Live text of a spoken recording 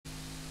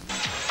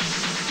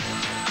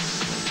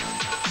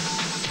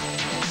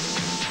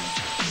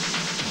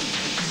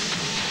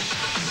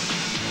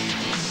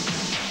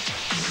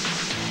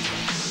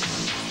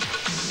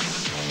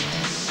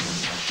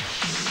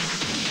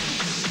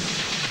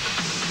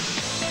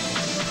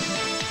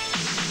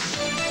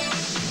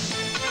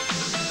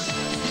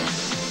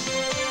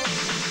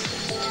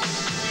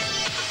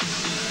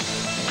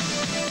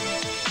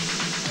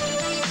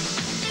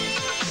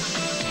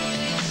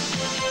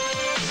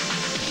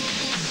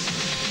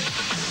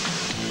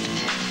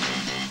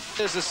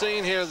There's the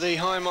scene here at the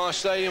Hindmarsh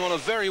Stadium on a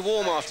very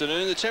warm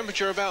afternoon. The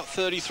temperature about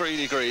 33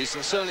 degrees,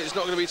 and certainly it's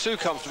not going to be too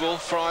comfortable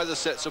for either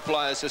sets of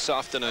players this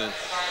afternoon.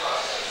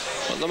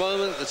 At the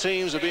moment, the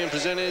teams are being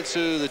presented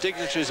to the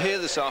dignitaries here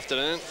this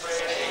afternoon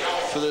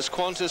for this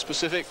Qantas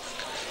Pacific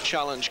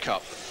Challenge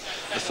Cup,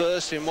 the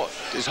first in what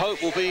is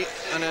hoped will be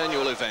an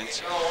annual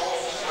event.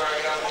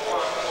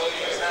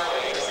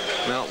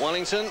 Mount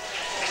Wellington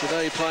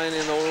today playing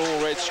in the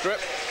all red strip,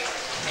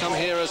 come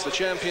here as the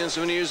champions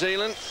of New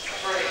Zealand.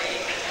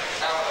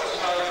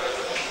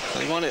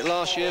 They won it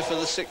last year for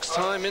the 6th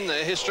time in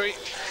their history.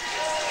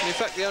 In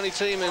fact, the only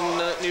team in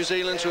New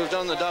Zealand to have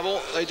done the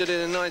double. They did it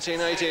in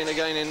 1980 and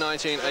again in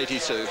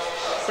 1982.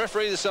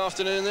 Referee this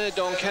afternoon there,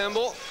 Don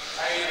Campbell,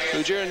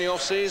 who during the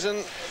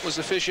off-season was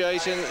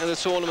officiating in the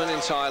tournament in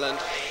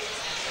Thailand.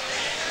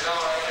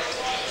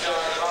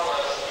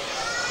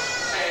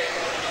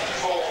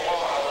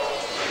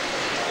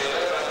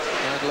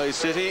 Adelaide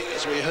City,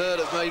 as we heard,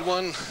 have made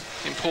one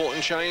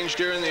important change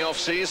during the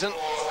off-season,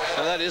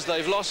 and that is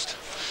they've lost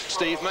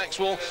Steve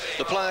Maxwell.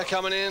 The player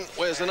coming in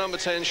wears the number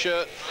 10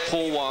 shirt,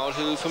 Paul Wilde,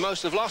 who for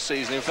most of last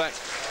season, in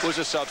fact, was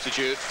a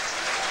substitute.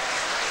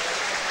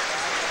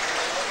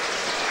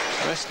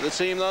 The rest of the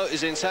team, though,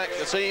 is intact,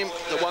 the team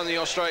that won the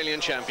Australian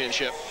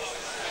Championship.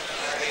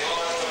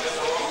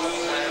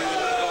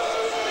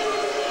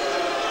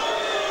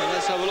 And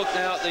let's have a look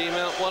now at the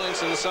Mount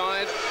Wellington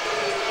side.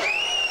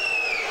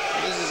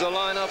 This is a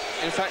lineup,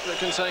 in fact, that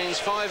contains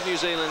 5 New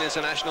Zealand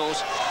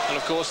internationals, and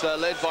of course they're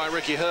led by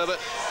Ricky Herbert,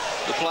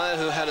 the player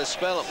who had a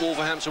spell at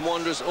Wolverhampton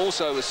Wanderers,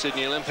 also with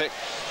Sydney Olympic,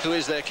 who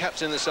is their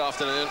captain this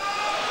afternoon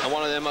and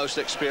one of their most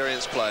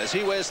experienced players.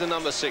 He wears the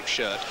number 6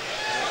 shirt.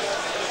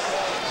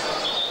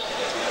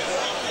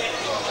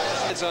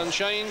 It's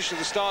unchanged at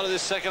the start of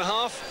this second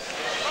half,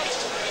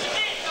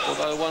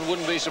 although one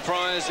wouldn't be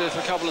surprised if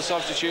a couple of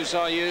substitutes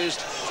are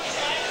used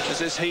as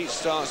this heat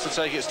starts to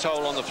take its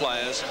toll on the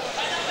players.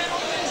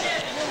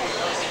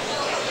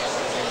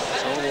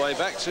 All the way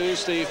back to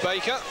Steve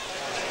Baker.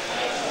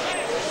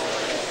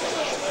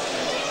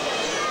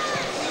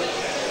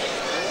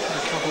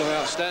 A couple of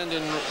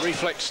outstanding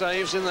reflex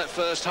saves in that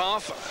first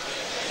half.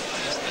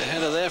 The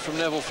header there from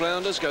Neville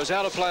Flounders goes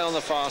out of play on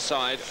the far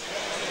side.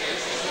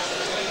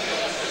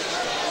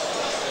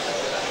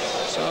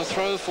 So a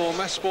throw for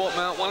Mass Sport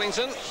Mount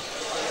Wellington,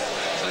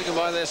 taken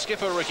by their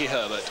skipper Ricky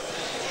Herbert.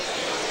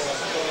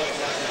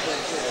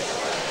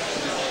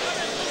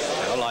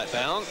 Now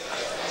Lightbown,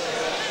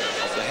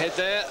 off the head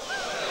there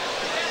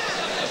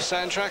of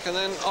Santrac, and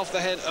then off the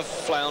head of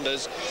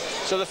Flounders.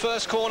 So the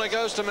first corner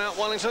goes to Mount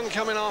Wellington,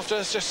 coming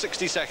after just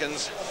 60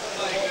 seconds.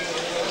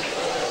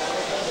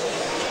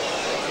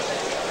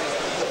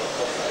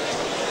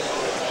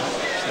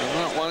 So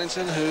Mount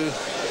Wellington, who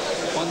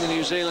won the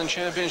New Zealand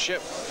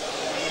Championship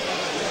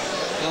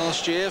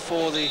last year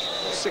for the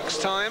 6th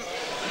time,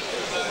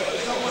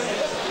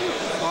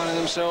 finding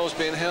themselves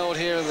being held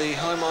here at the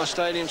Hindmarsh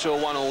Stadium to a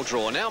 1-1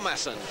 draw. Now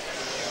Masson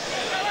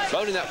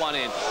floating that one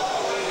in.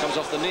 Comes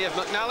off the knee of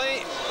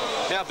McNally.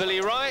 Now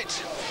Billy Wright.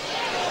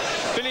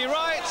 Billy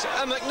Wright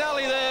and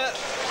McNally there.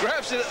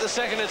 Grabs it at the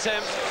second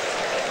attempt.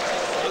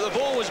 But the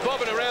ball was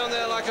bobbing around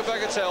there like a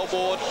bagatelle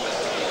board.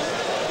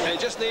 And it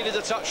just needed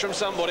a touch from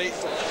somebody.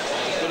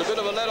 But a bit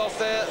of a let-off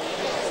there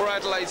for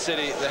Adelaide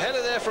City. The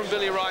header there from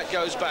Billy Wright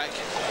goes back.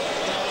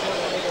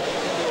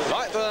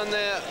 Lightbown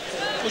there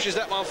pushes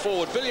that one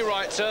forward. Billy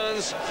Wright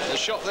turns. The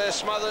shot there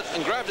smothered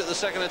and grabbed at the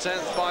second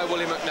attempt by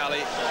Willie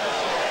McNally.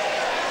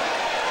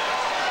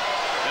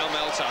 Now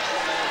Melta.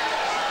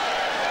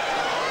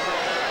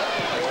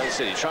 Adelaide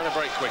City trying to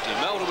break quickly.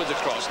 Melta with the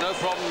cross. No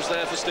problems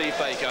there for Steve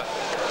Baker.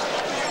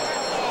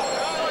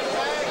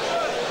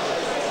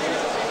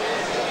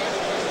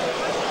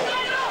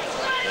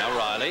 Now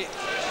Riley.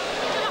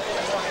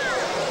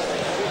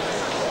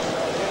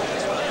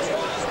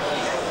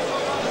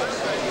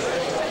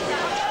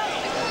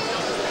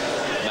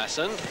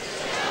 Masson.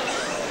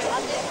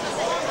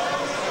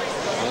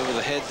 Over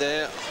the head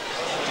there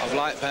of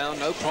Lightbound.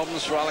 No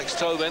problems for Alex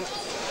Tobin.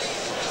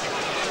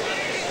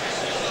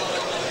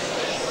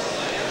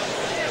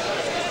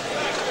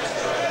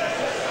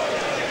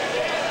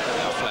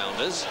 Now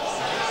Flounders.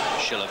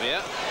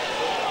 Shillabeer.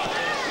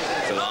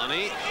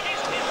 Villani.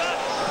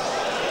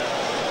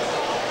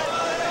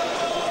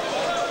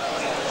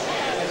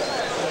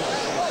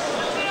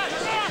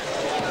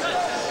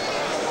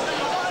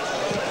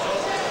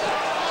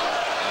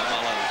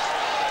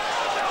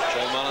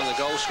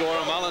 Goal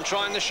scorer Mullen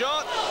trying the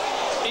shot.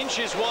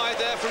 Inches wide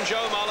there from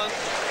Joe Mullen.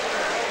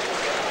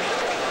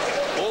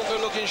 All good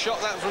looking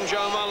shot that from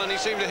Joe Mullen. He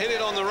seemed to hit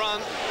it on the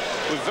run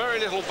with very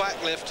little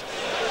backlift.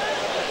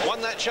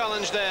 Won that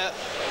challenge there.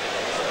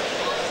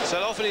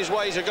 Set off in his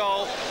way to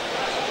goal.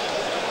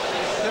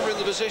 Never in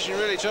the position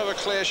really to have a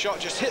clear shot.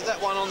 Just hit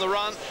that one on the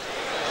run.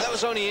 That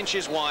was only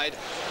inches wide.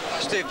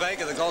 Steve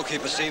Baker, the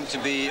goalkeeper, seemed to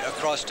be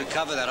across to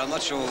cover that. I'm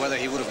not sure whether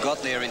he would have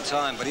got there in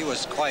time, but he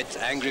was quite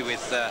angry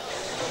with the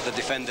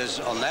defenders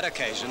on that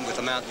occasion, with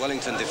the Mount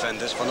Wellington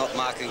defenders, for not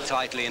marking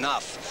tightly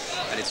enough.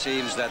 And it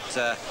seems that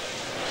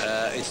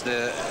it's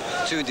the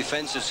two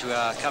defences who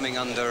are coming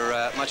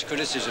under much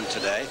criticism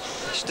today.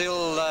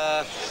 Still,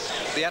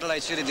 the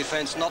Adelaide City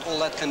defence not all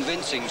that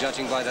convincing,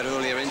 judging by that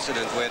earlier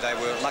incident where they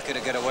were lucky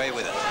to get away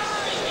with it.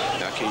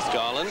 Now Keith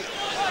Garland.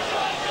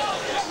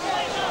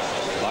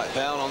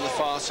 Lightbown on the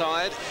far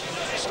side.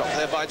 Stopped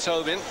there by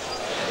Tobin.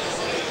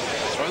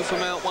 Throw for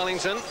Mount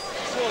Wellington.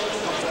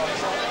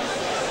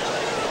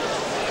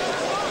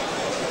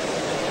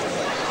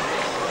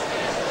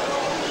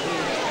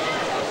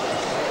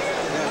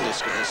 Now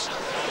Nyskohus.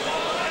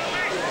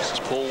 This is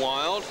Paul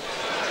Wilde.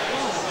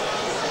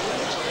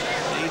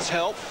 Needs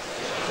help.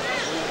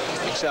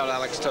 Kicks out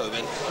Alex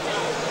Tobin.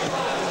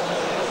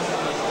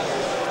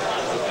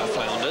 Now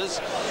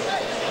Flounders.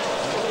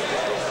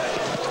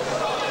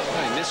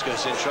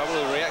 Nyskohus in trouble,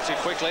 who reacted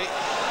quickly.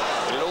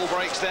 But it all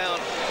breaks down.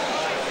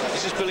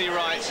 This is Billy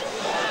Wright.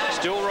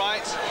 Still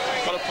Wright.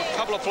 Got a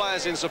couple of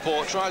players in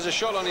support. Tries a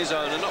shot on his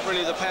own, and not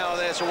really the power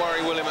there to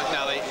worry Willie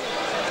McNally.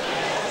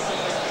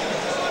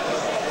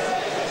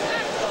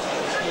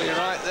 Billy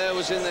Wright there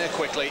was in there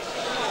quickly.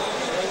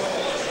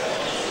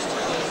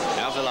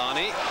 Now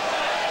Villani.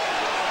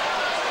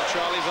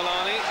 Charlie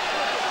Villani.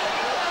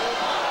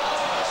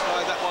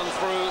 Slide that one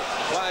through.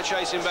 Player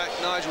chasing back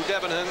Nigel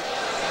Debenham.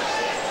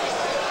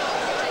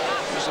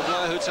 The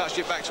player who touched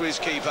it back to his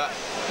keeper.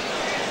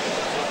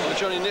 Well,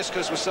 Johnny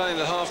Nyskohus was saying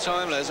at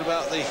half-time, Les,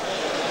 about the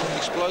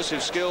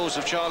explosive skills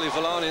of Charlie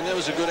Villani, and there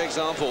was a good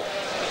example.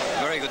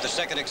 Very good, the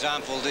second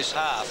example this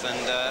half,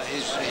 and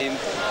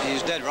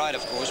he's dead right,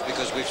 of course,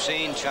 because we've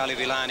seen Charlie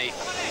Villani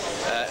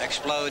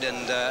explode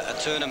and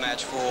turn a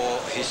match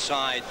for his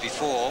side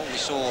before. We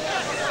saw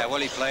how well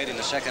he played in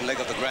the second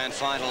leg of the grand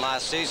final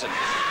last season,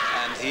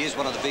 and he is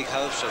one of the big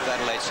hopes of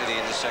Adelaide City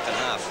in the second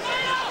half.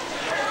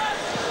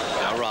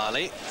 Now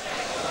Riley.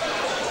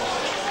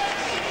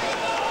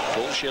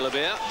 Paul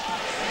Shillabeer.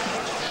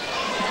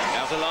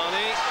 Now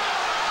Villani.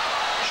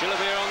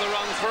 Shillabeer on the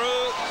run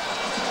through.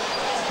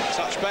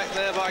 Touch back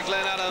there by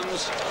Glenn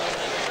Adams.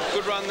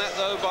 Good run that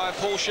though by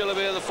Paul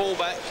Shillabeer, the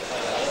fullback.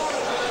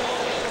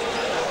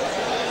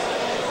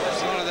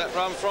 Started that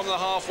run from the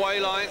halfway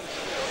line.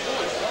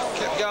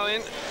 Kept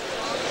going.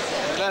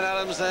 Glenn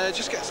Adams there,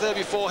 just gets there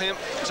before him.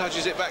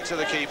 Touches it back to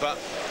the keeper.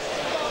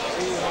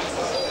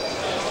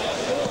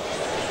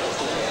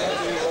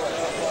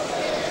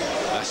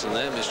 Masson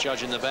there,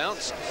 misjudging the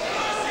bounce.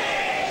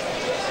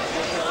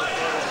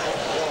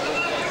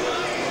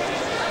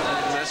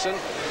 Masson,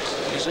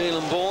 New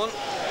Zealand born,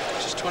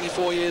 just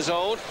 24 years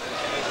old.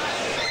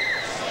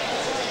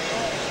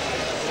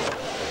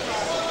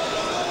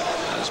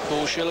 As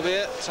Paul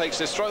Shillabeer takes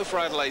this throw for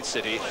Adelaide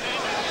City.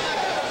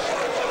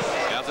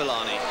 Now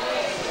Villani.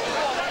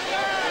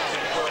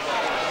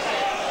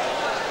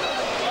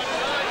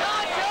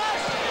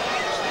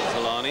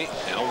 Villani,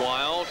 now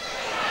Wilde.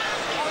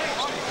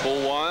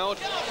 Paul Wilde.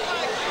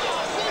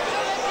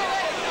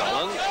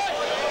 Mullen.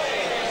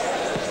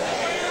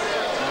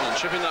 Mullen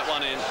chipping that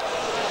one in.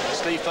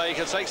 Steve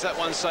Baker takes that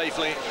one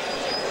safely.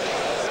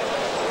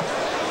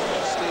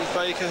 Steve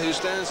Baker, who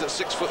stands at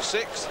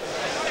 6'6".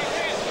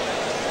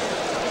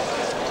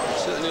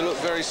 Certainly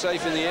looked very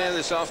safe in the air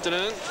this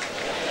afternoon.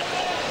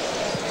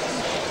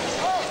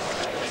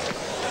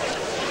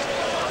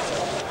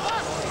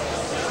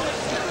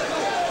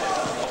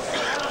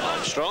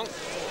 Armstrong.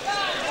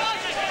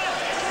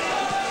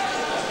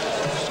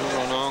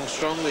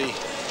 Armstrong, the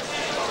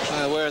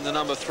player wearing the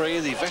number 3,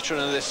 the veteran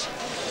of this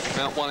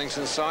Mount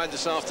Wellington side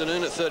this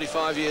afternoon at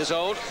 35 years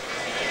old.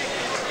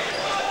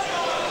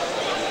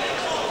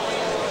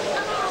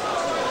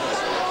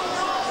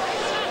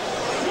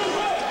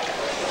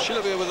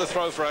 Shillabeer with a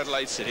throw for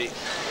Adelaide City.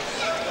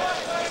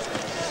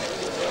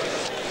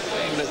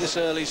 Even at this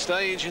early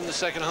stage in the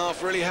second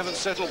half, really haven't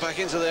settled back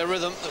into their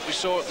rhythm that we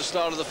saw at the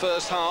start of the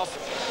first half.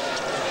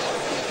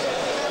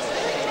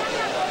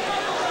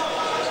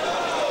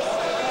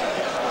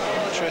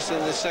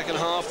 In the second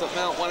half that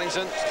Mount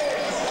Wellington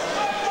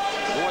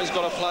always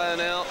got a player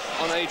now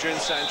on Adrian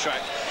Santrac.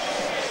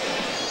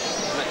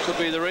 And that could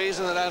be the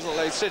reason that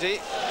Adelaide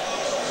City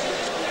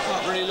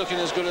aren't really looking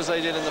as good as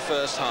they did in the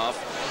first half.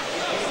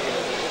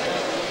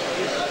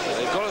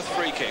 They've got a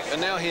free kick, and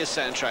now here's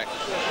Santrac.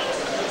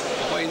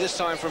 Away this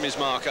time from his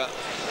marker.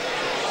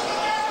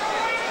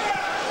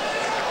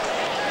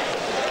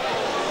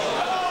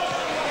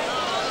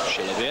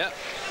 Shillabeer.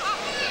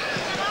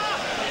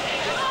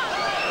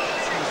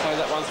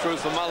 That one through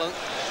for Mullen,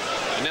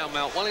 and now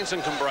Mount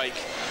Wellington can break.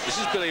 This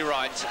is Billy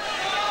Wright.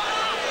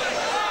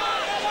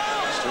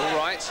 Still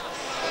Wright.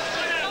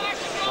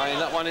 Playing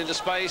that one into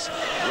space.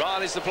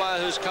 Riley's the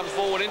player who's come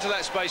forward into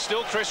that space.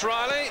 Still Chris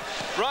Riley.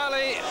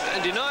 Riley,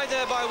 and denied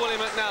there by Willie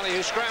McNally,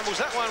 who scrambles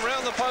that one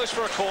round the post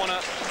for a corner.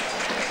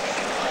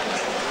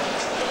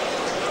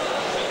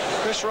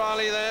 Chris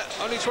Riley there,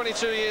 only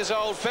 22 years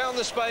old, found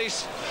the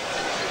space,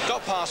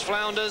 got past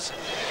Flounders.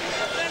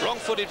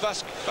 Wrong-footed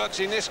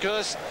Bugsy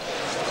Nyskohus.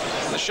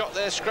 The shot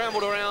there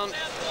scrambled around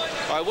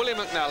by Willie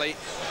McNally.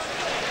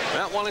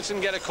 Mount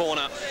Wellington get a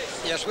corner.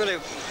 Yes, Willie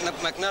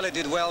McNally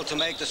did well to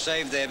make the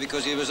save there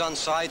because he was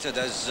unsighted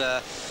as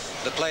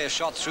the player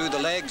shot through the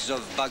legs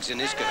of Bugs in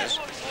Nyskohus.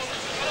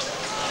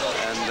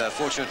 And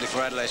fortunately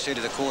for Adelaide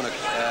City, the corner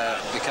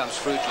becomes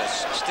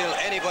fruitless. Still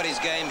anybody's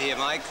game here,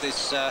 Mike,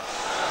 this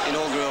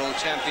inaugural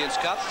Champions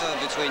Cup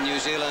between the New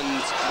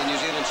Zealand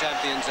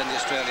champions and the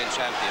Australian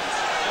champions.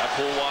 Now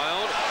Paul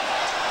Wilde,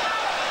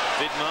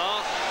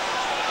 Vidmar,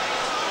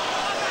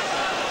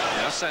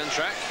 now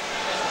Santrac.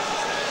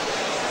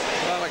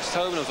 Alex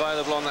Tobin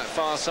available on that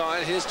far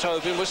side. Here's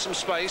Tobin with some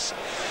space.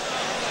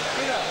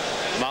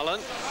 Mullen.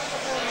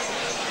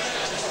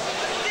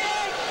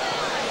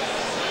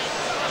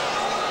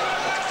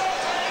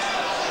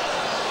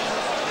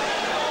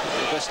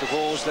 The best of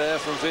balls there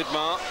from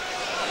Vidmar.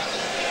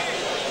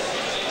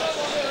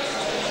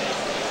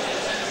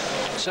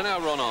 So now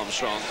Ron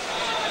Armstrong.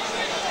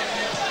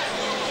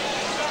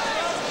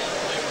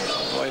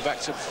 Way back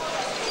to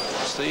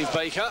Steve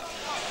Baker.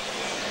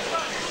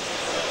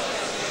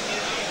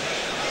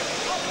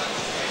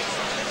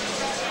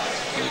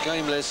 The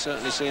game, Les,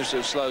 certainly seems to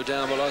have slowed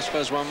down, but I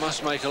suppose one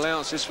must make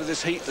allowances for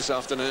this heat this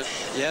afternoon.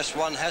 Yes,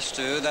 one has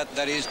to.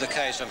 That is the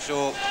case. I'm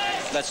sure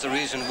that's the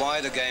reason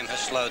why the game has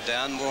slowed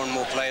down. More and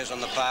more players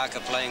on the park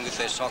are playing with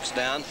their socks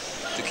down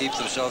to keep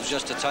themselves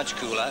just a touch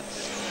cooler.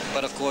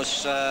 But of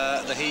course,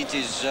 the heat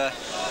is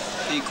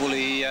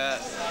equally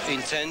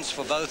intense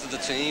for both of the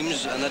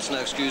teams, and that's no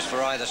excuse for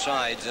either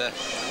side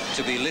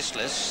to be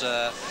listless.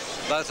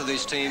 Both of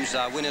these teams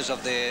are winners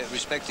of their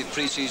respective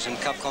pre-season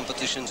cup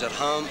competitions at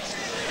home,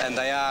 and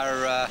they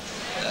are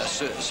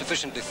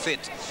sufficiently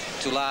fit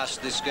to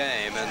last this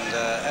game. And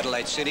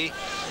Adelaide City,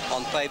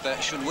 on paper,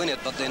 should win it,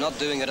 but they're not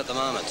doing it at the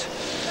moment.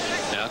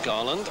 Now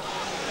Garland.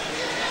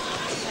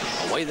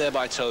 Away there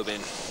by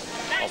Tobin.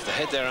 Off the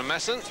head there and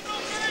Masson.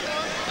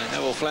 And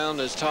now will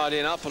Flounders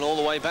tidying up and all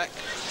the way back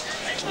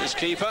to his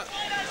keeper.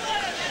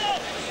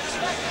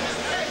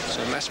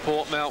 So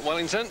Massport, Mount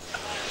Wellington.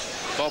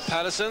 Bob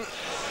Patterson.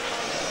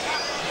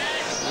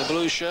 The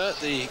blue shirt,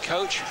 the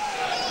coach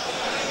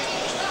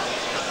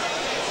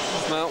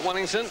of Mount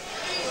Wellington.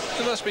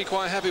 He must be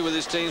quite happy with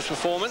his team's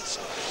performance.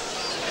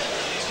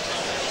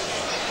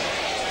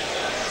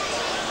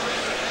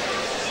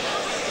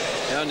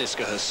 Now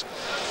Nyskohus.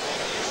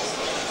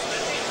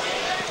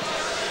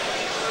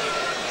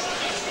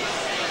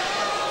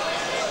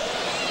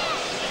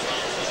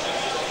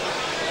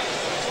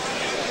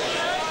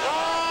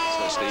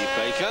 So Steve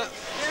Baker.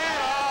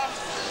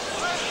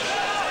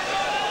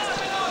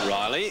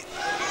 Riley.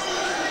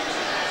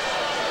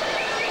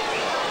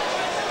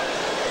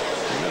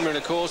 Remembering,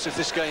 of course, if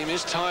this game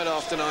is tied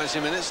after 90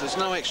 minutes, there's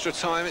no extra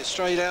time. It's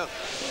straight out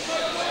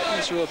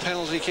into a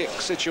penalty kick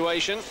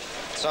situation.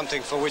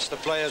 Something for which the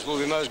players will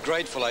be most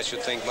grateful, I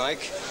should think,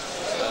 Mike.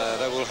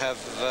 They will have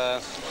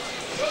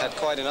had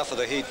quite enough of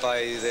the heat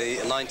by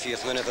the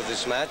 90th minute of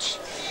this match.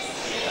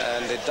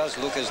 And it does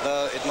look as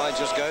though it might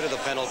just go to the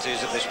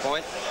penalties at this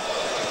point.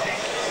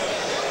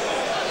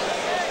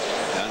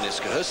 Now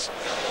Nyskohus.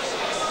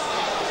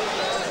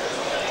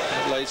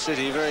 Adelaide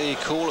City very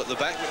cool at the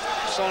back,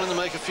 starting to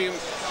make a few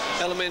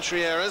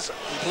elementary errors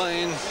and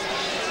playing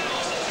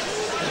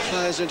the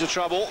players into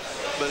trouble,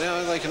 but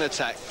now they can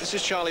attack. This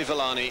is Charlie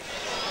Villani.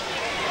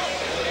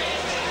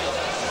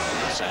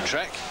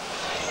 Santrac.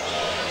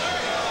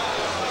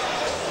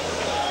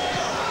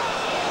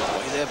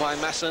 Way there by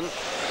Masson.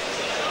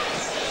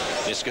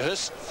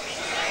 Nyskohus.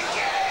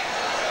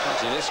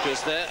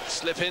 Nyskohus there,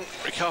 slipping,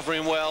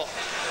 recovering well.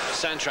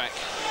 Santrac.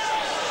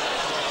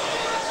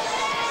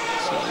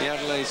 The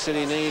Adelaide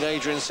City need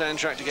Adrian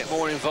Santrac to get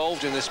more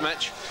involved in this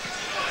match.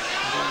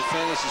 In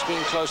fairness, he's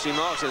been closely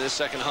marked in this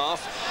second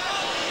half.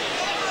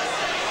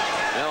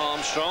 Now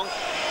Armstrong.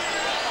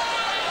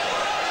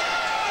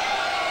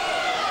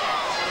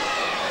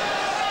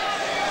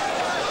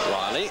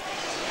 Riley.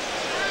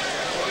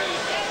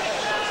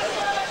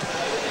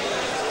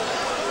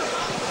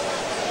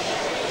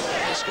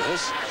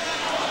 Nyskohus.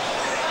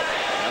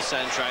 Now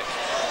Santrac.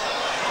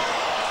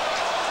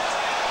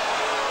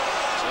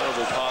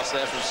 Terrible pass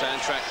there from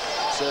Santrac.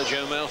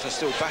 Sergio Melta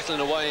still battling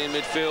away in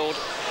midfield.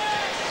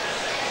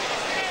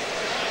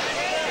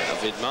 Now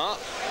Vidmar,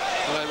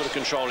 unable to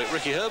control it.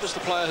 Ricky Herbert's the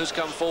player who's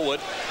come forward.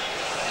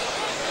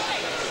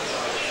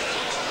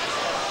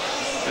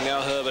 And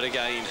now Herbert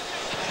again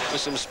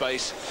with some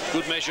space.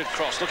 Good measured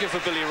cross, looking for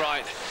Billy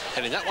Wright.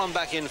 Heading that one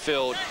back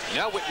infield.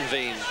 Now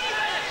Witteveen.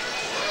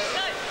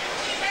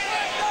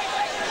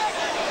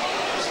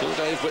 Still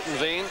Dave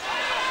Witteveen.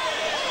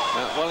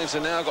 Mount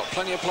Wellington now got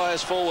plenty of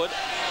players forward.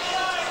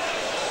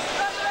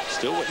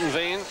 Still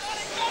Witteveen,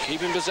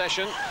 keeping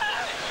possession.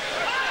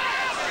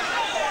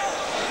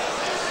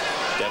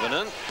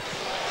 Debenham.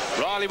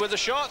 Riley with the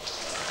shot.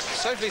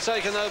 Safely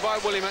taken though by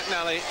Willie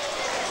McNally.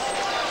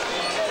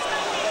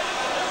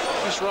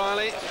 Chris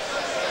Riley.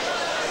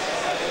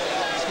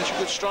 Such a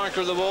good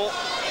striker of the ball.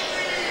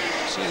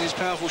 Seen his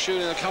powerful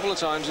shooting a couple of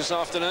times this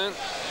afternoon.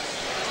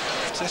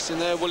 Testing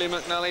there Willie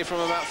McNally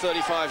from about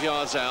 35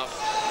 yards out.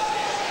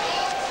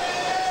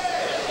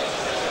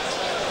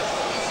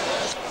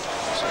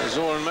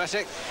 Zoran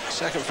Matic,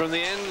 second from the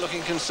end,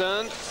 looking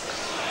concerned.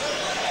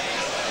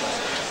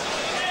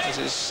 As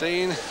is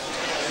seen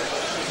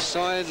The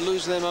side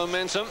lose their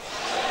momentum.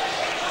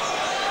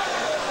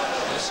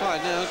 The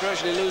side now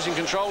gradually losing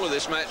control of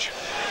this match.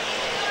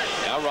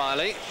 Now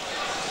Riley.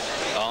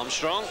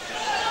 Armstrong.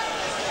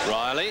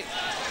 Riley.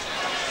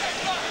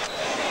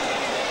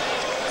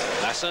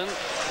 Masson.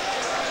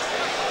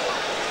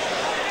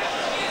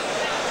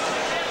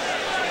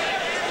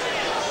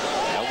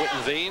 Now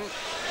Witteveen.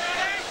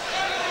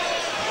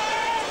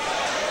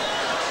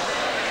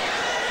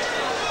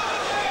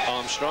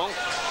 Armstrong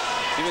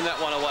giving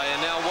that one away,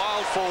 and now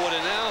Wilde forward,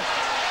 and now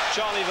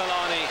Charlie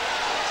Villani.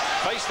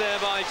 Faced there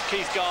by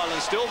Keith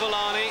Garland. Still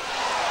Villani.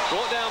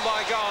 Brought down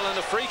by Garland.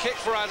 A free kick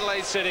for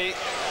Adelaide City.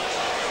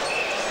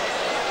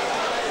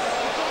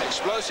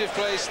 Explosive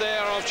place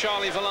there of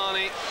Charlie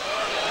Villani,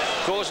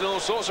 causing all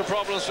sorts of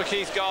problems for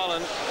Keith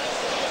Garland.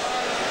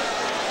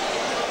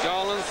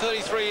 Garland,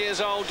 33 years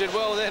old, did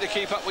well there to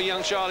keep up with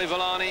young Charlie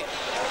Villani.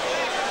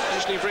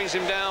 Usually brings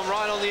him down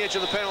right on the edge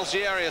of the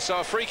penalty area. So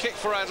a free kick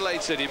for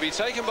Adelaide City, be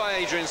taken by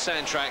Adrian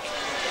Santrac.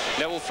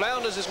 Neville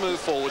Flounders has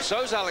moved forward,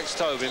 so's Alex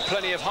Tobin.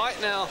 Plenty of height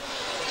now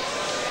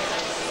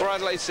for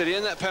Adelaide City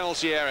in that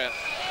penalty area.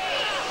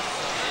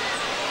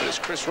 But it's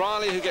Chris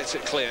Riley who gets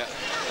it clear.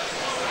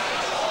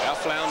 Now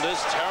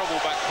Flounders, terrible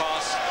back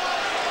pass.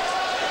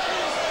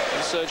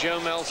 And Sergio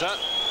Melta.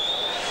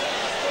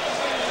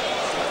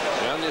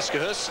 Now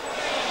Nyskohus.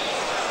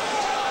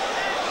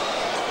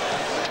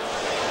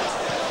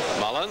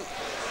 Mullen.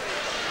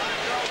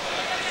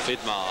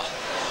 Vidmar.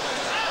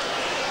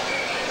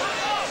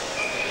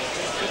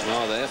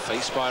 Vidmar there,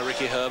 faced by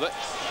Ricky Herbert.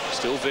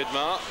 Still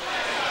Vidmar.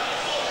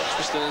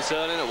 Twisting and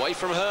turning away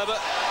from Herbert.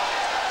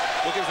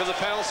 Looking for the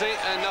penalty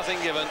and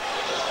nothing given.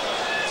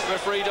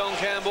 Referee Don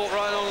Campbell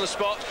right on the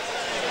spot.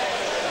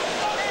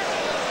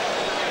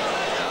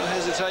 No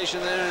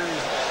hesitation there and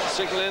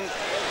signalling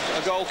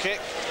a goal kick.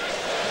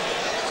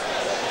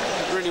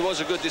 It really was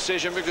a good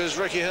decision because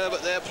Ricky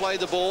Herbert there played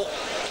the ball.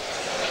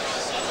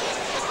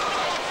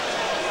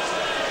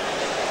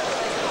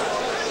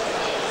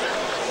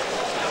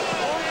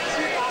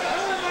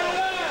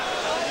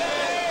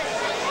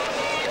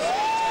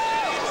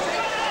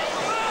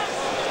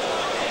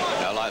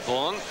 Now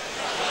Lightbown.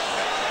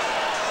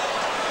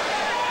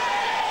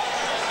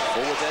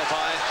 Forward there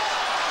by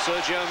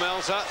Sergio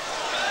Melta.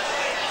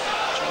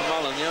 John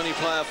Mullen, the only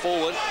player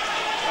forward,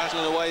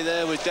 battling away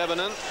there with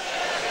Debenham.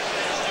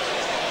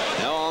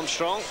 Now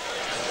Armstrong.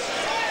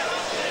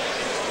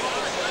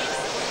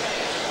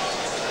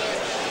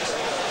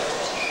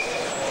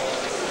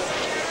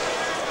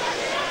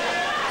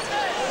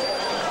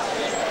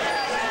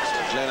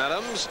 Glenn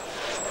Adams.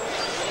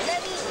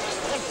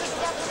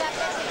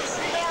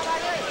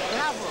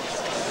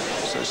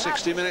 So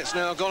 60 minutes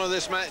now gone of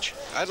this match.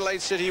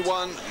 Adelaide City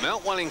 1,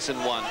 Mount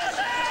Wellington 1.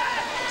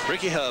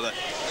 Ricky Herbert.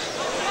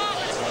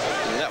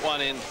 And that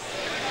one in.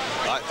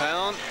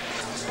 Lightbown.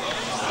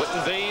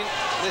 Witteveen.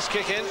 This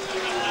kick in.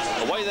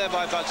 Away there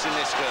by Bugsy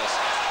Nyskohus.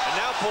 And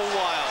now Paul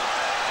Wilde.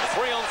 A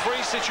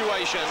 3-on-3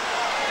 situation.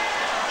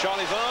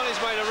 Charlie Villani's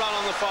made a run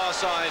on the far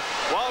side.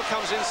 Wilde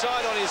comes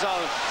inside on his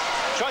own.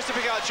 Tries to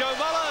pick out Joe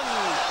Mullen.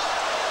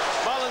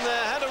 Mullen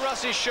there had a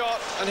rusty shot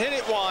and hit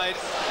it wide.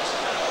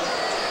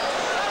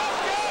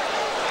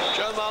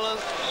 Joe Mullen,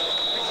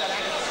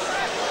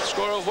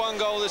 scorer of 1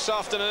 goal this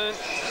afternoon.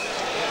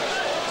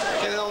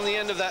 Getting on the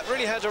end of that,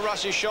 really had a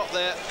rusty shot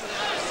there.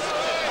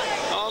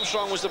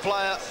 Armstrong was the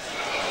player.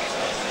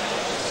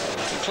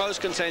 Close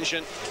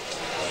contention.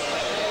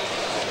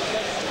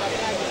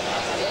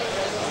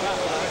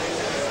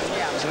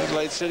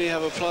 Adelaide City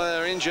have a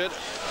player injured.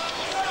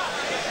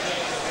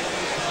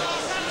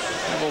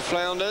 Neville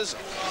Flounders.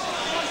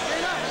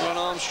 Ron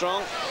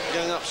Armstrong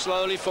going up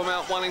slowly for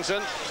Mount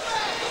Wellington.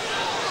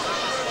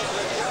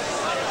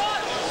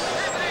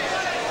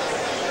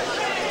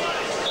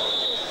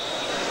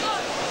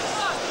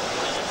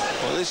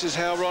 Well, this is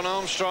how Ron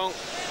Armstrong,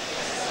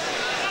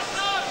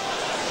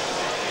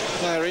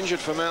 player injured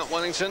for Mount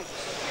Wellington,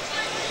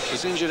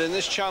 was injured in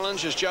this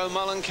challenge as Joe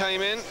Mullen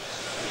came in.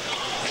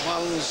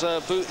 Mullen's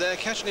boot there,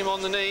 catching him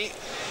on the knee.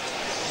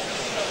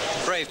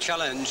 Brave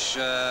challenge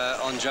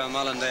on Joe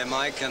Mullen there,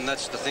 Mike, and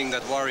that's the thing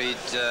that worried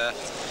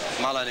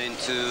Mullen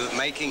into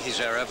making his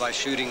error by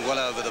shooting well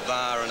over the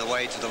bar and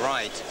away to the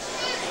right.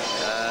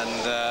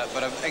 And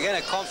but again,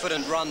 a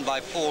confident run by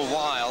Paul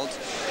Wilde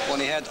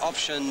when he had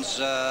options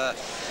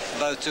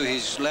both to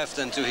his left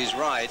and to his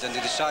right, and he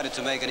decided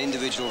to make an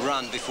individual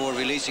run before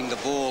releasing the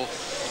ball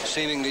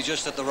seemingly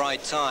just at the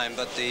right time,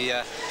 but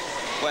the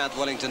Mount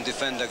Wellington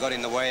defender got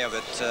in the way of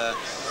it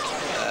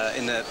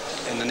in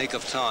the nick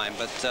of time.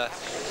 But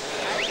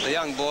the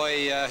young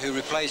boy who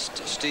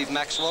replaced Steve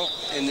Maxwell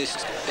in this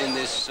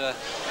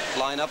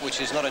lineup,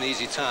 which is not an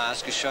easy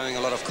task, is showing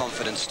a lot of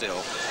confidence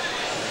still.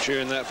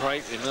 During that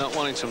break, the Mount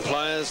Wellington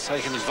players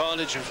taking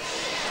advantage of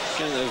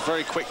getting a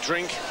very quick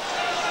drink.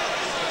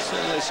 So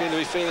they seem to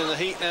be feeling the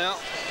heat now.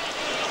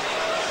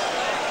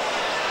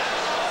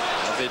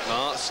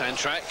 Vidmar,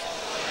 Santrac,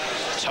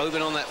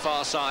 Tobin on that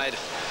far side.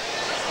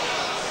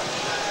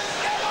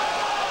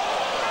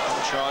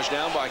 Charged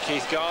down by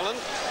Keith Garland.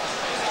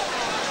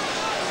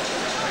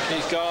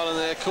 Keith Garland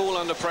there, cool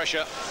under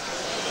pressure.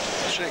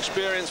 Such an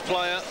experienced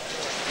player.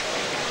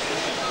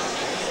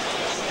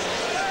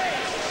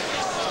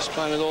 Just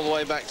playing it all the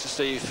way back to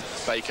Steve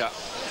Baker.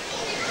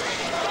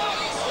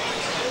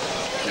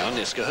 Now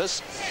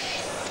Nyskohus.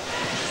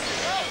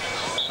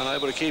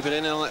 Unable to keep it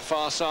in on that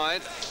far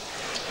side.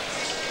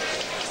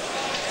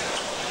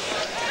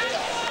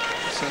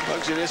 So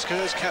Bugsy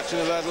Nyskohus, captain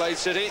of Adelaide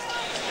City.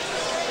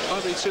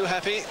 Won't be too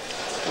happy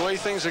the way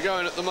things are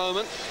going at the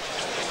moment.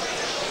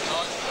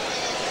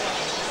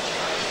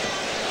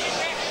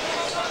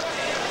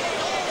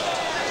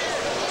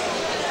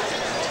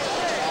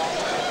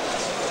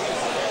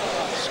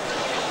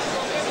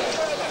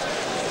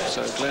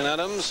 So Glenn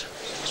Adams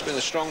has been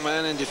a strong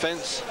man in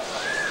defence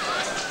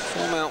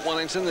for Mount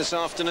Wellington this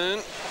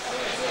afternoon.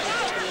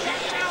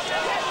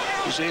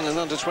 New Zealand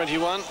under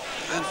 21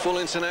 and full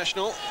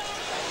international.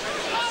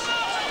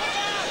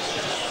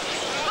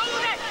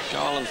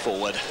 Garland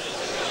forward.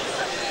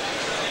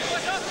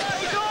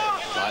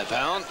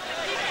 Lightbown.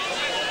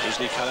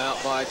 Easily cut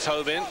out by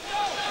Tobin.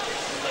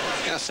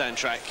 Now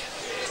Santrac.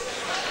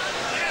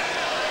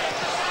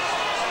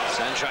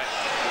 Santrac,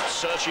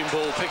 searching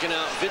ball, picking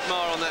out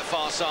Vidmar on that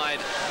far side.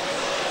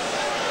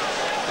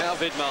 Now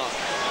Vidmar,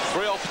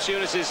 3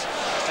 opportunities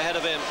ahead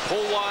of him.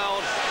 Paul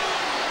Wilde.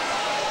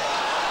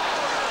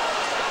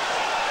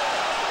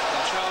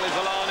 And Charlie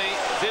Villani.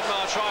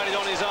 Vidmar tried it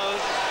on his own.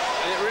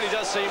 And it really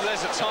does seem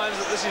less at times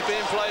that this is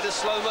being played as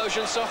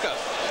slow-motion soccer.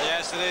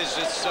 Yes, it is.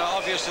 It's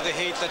obviously the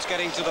heat that's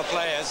getting to the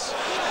players.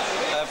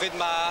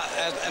 Vidmar,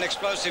 an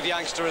explosive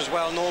youngster as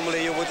well. Normally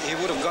he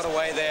would have got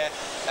away there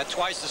at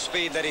twice the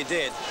speed that he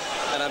did.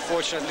 And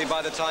unfortunately,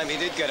 by the time he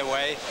did get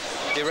away,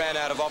 he ran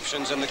out of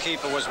options, and the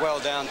keeper was well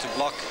down to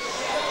block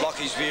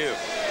his view.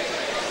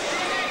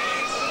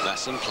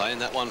 Masson playing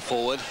that one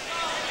forward.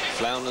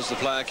 Flounders, the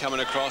player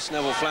coming across.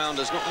 Neville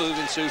Flounders not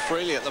moving too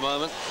freely at the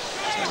moment.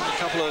 A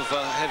couple of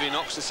heavy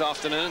knocks this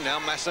afternoon. Now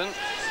Masson.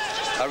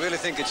 I really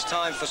think it's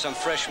time for some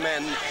fresh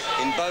men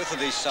in both of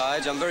these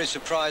sides. I'm very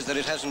surprised that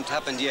it hasn't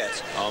happened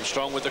yet.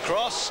 Armstrong with the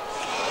cross.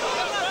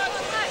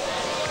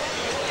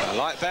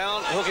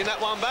 Lightbound, hooking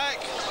that one back.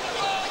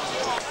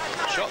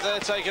 Shot there,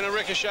 taking a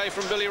ricochet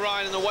from Billy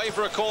Wright and away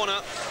for a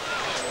corner.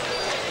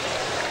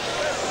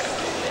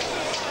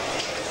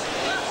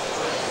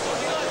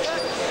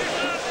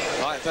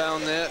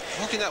 Lightbound there,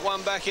 hooking that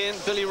one back in.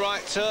 Billy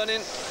Wright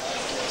turning,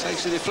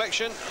 takes a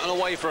deflection and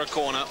away for a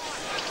corner.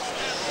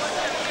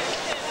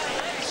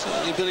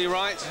 Certainly Billy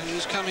Wright,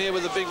 who's come here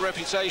with a big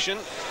reputation.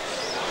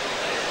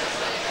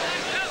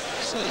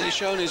 Certainly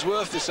shown his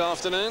worth this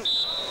afternoon.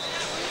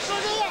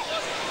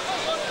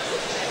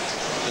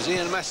 As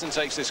Ian Masson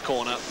takes this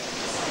corner.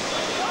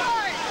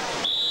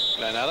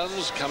 Glenn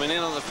Adams coming in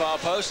on the far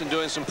post and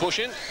doing some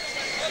pushing.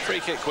 Free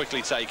kick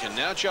quickly taken.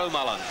 Now Joe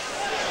Mullen.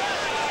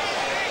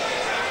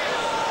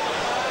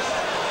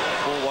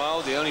 Paul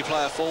Wilde, the only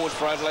player forward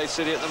for Adelaide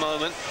City at the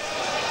moment.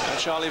 Now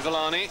Charlie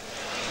Villani.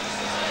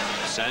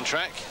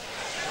 Santrac.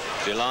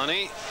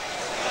 Villani.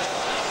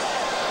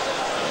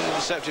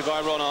 Intercepted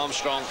by Ron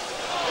Armstrong.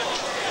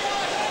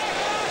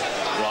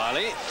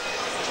 Riley.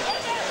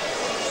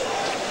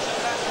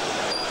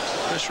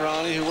 Chris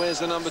Riley, who wears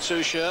the number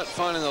 2 shirt,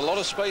 finding a lot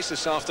of space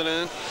this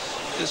afternoon,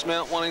 this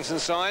Mount Wellington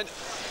side.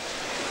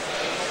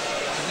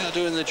 And now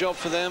doing the job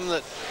for them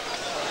that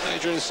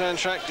Adrian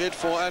Santrac did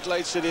for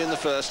Adelaide City in the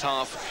first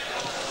half.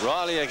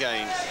 Riley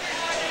again.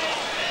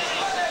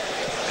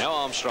 Now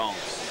Armstrong.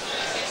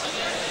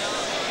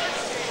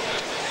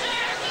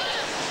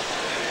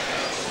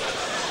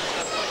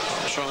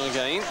 Armstrong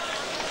again.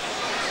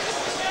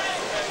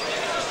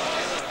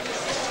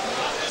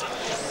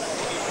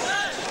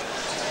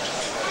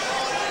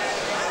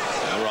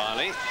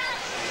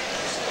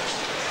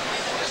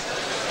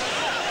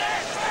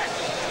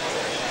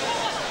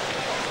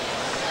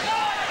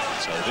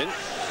 Tobin.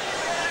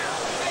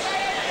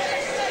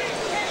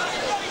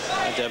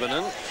 And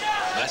Debenham.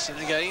 Masson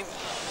again.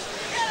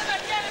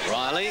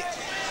 Riley.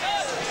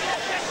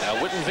 Now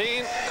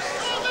Witteveen.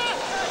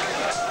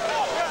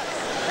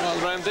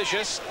 Rather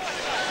ambitious.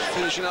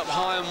 Finishing up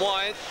high and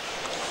wide.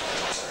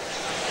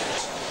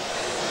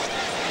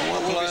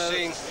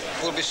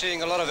 We'll be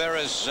seeing a lot of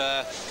errors.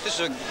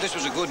 This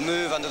was a good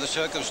move under the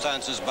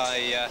circumstances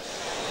by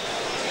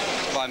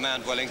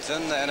Mount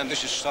Wellington. An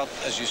ambitious shot,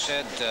 as you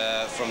said,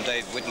 from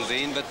Dave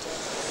Witteveen, but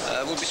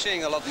we'll be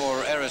seeing a lot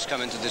more errors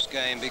come into this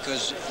game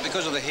because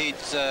of the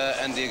heat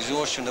and the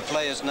exhaustion. The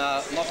players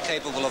now not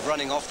capable of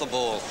running off the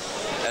ball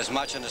as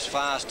much and as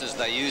fast as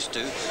they used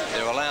to.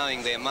 They're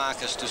allowing their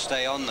markers to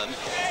stay on them,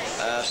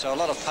 so a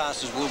lot of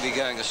passes will be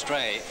going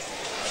astray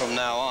from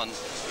now on.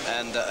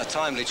 And a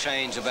timely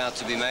change about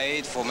to be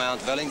made for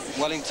Mount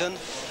Wellington,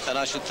 and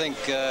I should think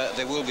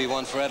there will be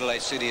one for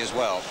Adelaide City as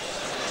well.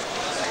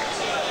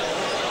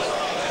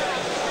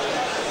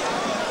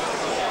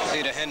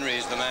 Henry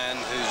is the man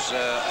who's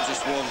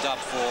just warmed up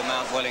for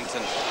Mount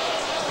Wellington.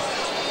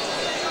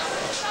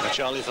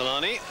 Charlie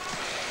Villani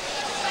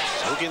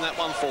hooking that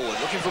one forward,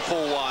 looking for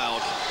Paul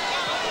Wilde.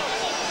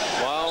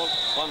 Wilde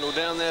bundled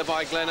down there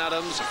by Glenn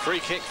Adams. A free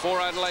kick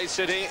for Adelaide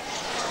City.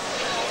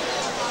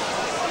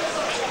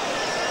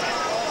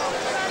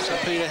 So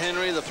Peter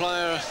Henry, the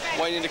player,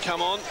 waiting to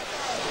come on.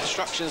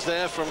 Instructions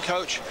there from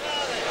coach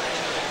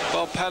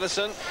Bob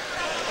Patterson.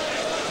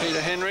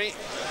 Peter Henry,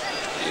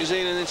 New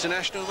Zealand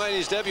international, made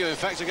his debut, in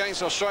fact,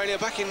 against Australia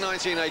back in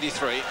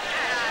 1983.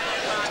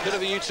 Bit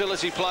of a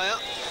utility player.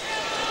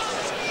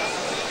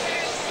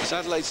 As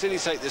Adelaide City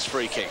take this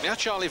free kick. Now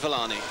Charlie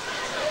Villani.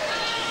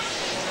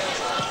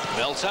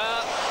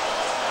 Melta.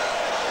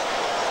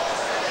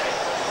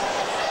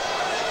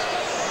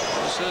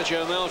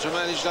 Sergio Melta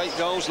managed 8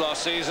 goals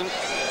last season.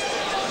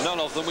 None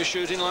of them were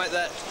shooting like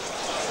that.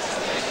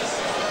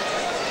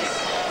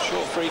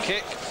 Short free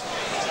kick.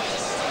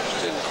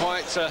 Didn't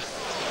quite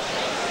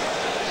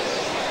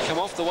come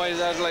off the way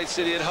that Adelaide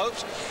City had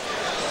hoped.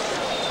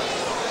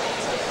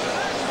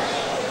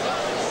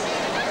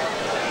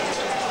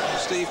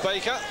 Steve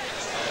Baker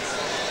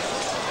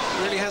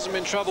really hasn't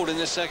been troubled in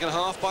this second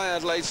half by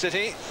Adelaide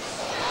City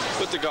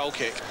with the goal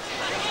kick.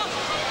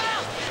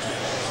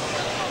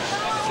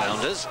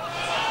 Flounders.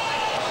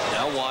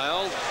 Now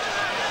Wilde.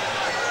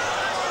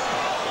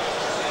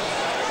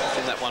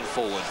 Pin that one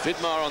forward.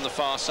 Vidmar on the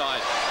far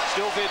side.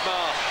 Still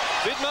Vidmar.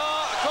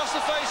 Vidmar across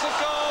the face of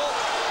goal.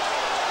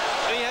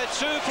 And he had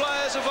 2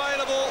 players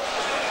available.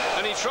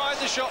 And he tried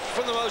the shot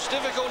from the most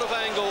difficult of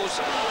angles.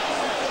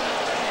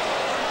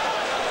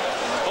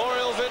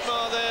 Oriel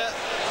Vidmar there.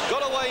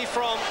 Got away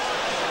from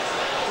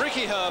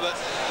Ricky Herbert.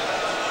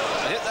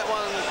 And hit that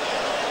one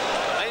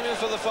aiming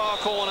for the far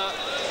corner.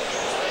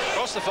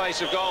 Across the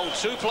face of goal,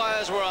 2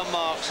 players were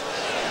unmarked.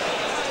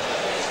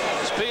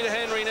 As Peter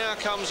Henry now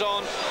comes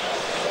on,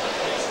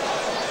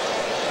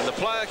 and the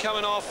player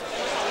coming off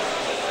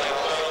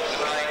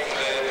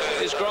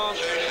is Grant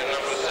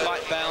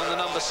Lightbown, the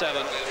number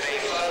 7.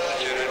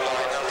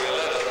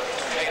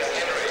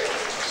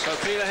 So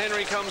Peter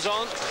Henry comes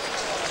on.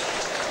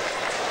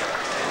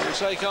 Will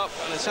take up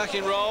an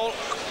attacking role.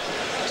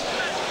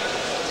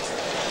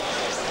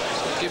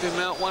 Give him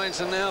Mount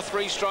Wellington now,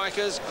 3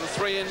 strikers and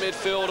 3 in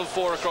midfield and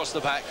 4 across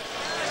the back.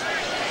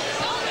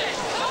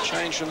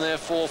 Change from their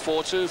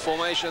 4-4-2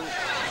 formation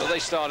that they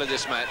started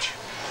this match.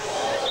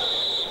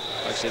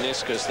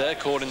 Nyskohus there,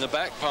 caught in the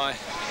back by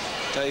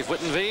Dave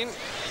Witteveen.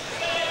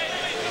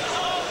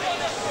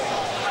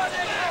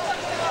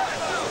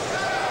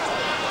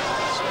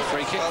 So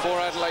free kick for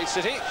Adelaide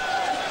City.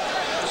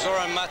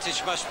 Zoran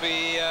Matic must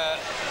be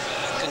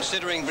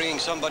considering bringing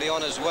somebody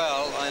on as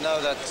well. I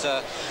know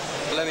that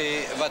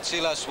Lemmy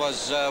Vatsilas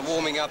was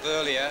warming up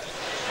earlier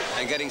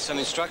and getting some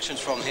instructions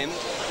from him,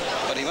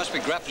 but he must be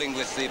grappling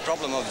with the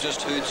problem of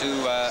just who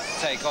to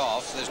take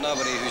off. There's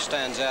nobody who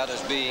stands out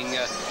as being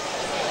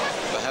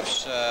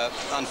perhaps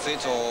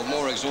unfit or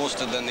more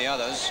exhausted than the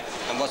others,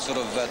 and what sort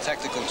of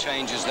tactical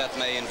changes that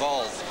may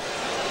involve.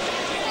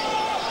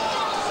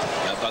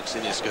 Now Bucks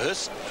in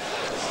Nyskohus.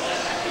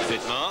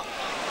 Vidmar.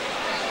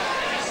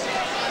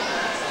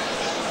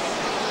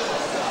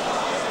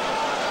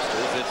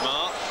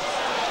 Vidmar.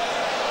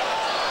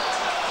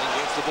 And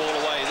gives the ball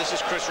away. This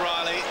is Chris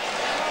Riley.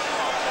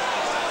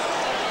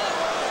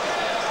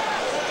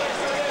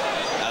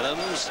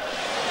 Adams.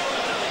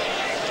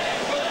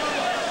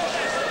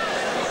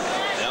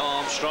 Now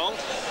Armstrong.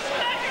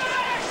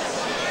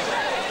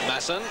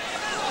 Masson.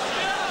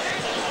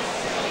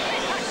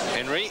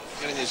 Henry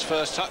getting his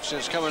first touch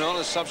since coming on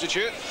as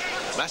substitute.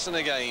 Masson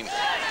again.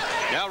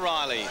 Now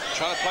Riley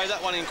trying to play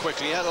that one in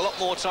quickly. He had a lot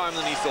more time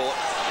than he thought.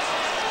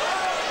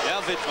 Now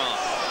Vidmar.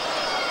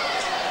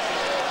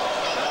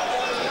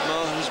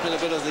 Vidmar, who's been a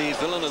bit of the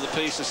villain of the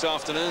piece this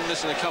afternoon,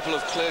 missing a couple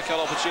of clear-cut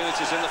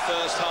opportunities in the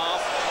first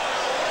half.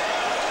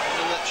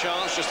 And that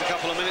chance just a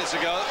couple of minutes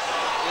ago.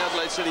 The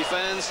Adelaide City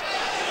fans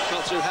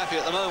not too happy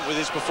at the moment with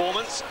his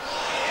performance.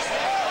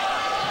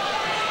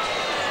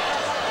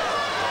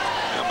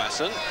 Now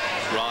Masson,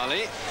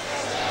 Riley.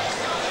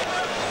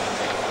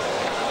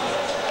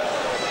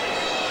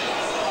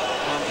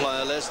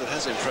 Player, Les, that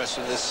has impressed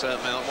from this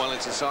Mount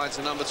Wellington side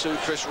to number 2,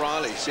 Chris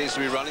Riley. Seems to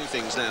be running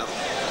things now.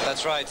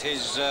 That's right.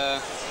 He's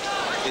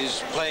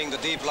playing the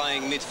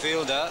deep-lying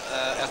midfielder,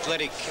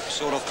 athletic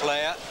sort of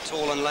player,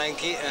 tall and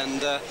lanky,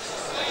 and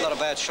not a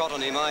bad shot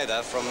on him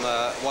either from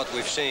what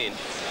we've seen.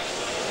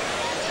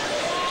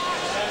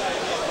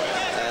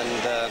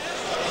 And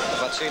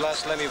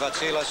Vatsilas, Lemmy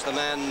Vatsilas, the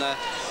man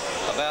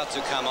about to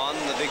come on.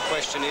 The big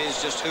question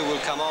is just who will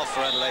come off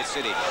for Adelaide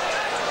City.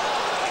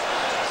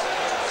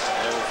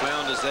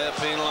 Flounders there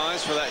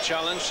penalised for that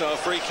challenge, so a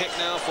free kick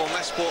now for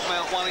Massport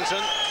Mount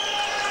Wellington.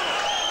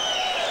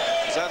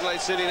 As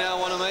Adelaide City now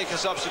want to make a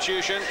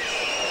substitution.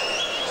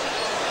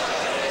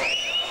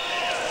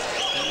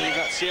 Henry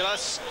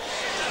Vatsilas.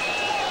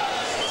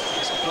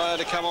 It's a player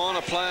to come on,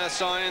 a player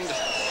signed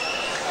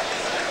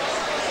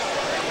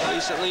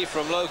recently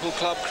from local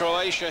club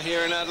Croatia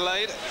here in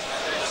Adelaide.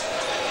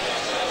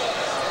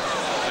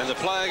 And the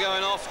player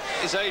going off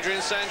is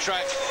Adrian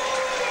Santrac.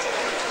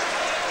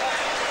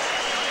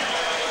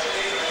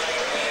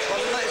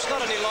 It's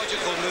not an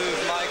illogical move,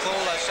 Michael.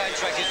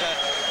 Santrac is a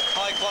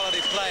high-quality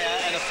player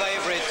and a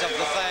favourite of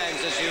the fans,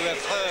 as you have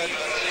heard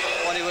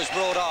when he was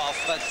brought off.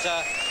 But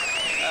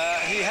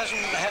He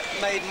hasn't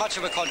made much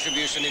of a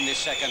contribution in this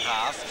second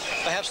half.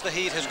 Perhaps the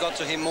heat has got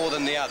to him more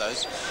than the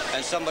others,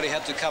 and somebody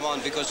had to come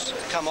off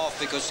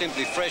because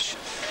simply fresh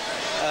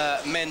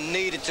men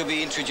needed to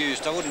be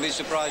introduced. I wouldn't be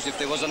surprised if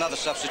there was another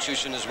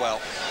substitution as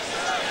well.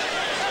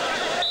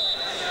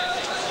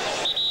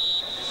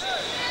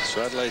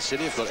 So Adelaide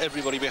City have got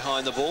everybody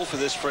behind the ball for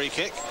this free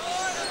kick.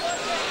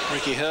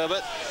 Ricky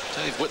Herbert,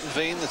 Dave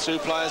Witteveen, the two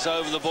players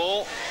over the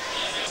ball.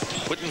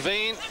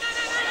 Witteveen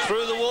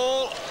through the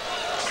wall.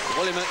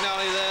 Willie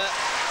McNally there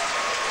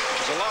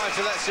was alive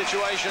to that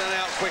situation and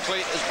out quickly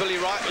as Billy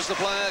Wright was the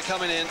player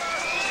coming in.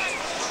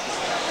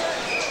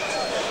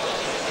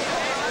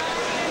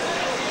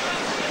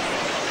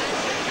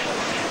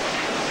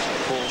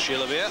 Paul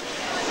Shillabeer.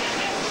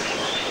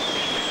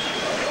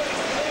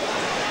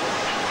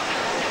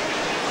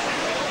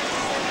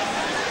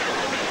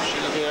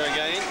 Shillabeer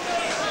again.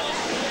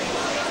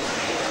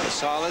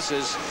 Silas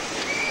is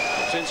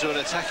into an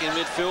attacking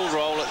midfield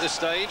role at this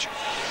stage.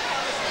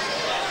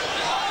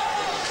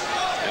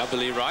 Now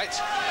Billy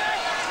Wright.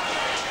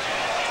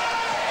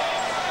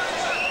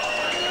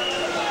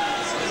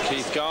 And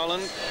Keith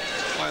Garland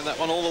playing that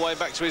one all the way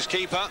back to his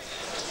keeper.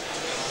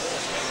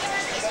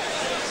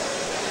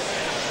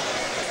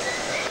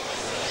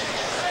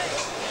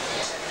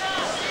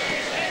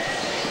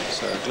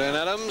 So Glenn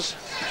Adams.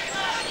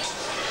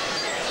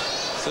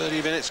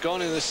 30 minutes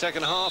gone in the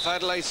second half.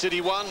 Adelaide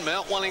City 1,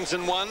 Mount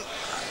Wellington 1.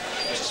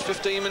 Just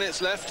 15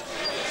 minutes left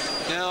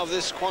now of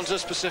this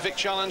Qantas Pacific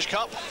Challenge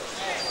Cup.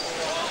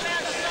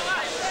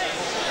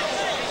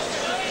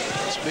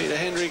 Peter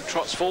Henry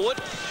trots forward.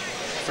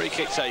 Free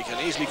kick taken.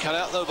 Easily cut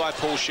out, though, by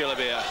Paul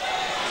Shillabeer.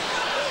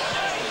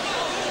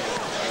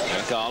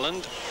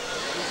 Garland.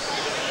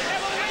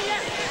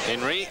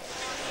 Henry.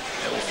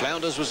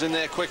 Flounders was in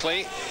there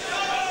quickly.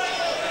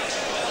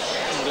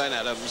 And Glenn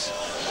Adams.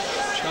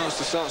 Chance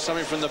to start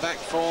something from the back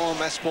for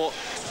Massport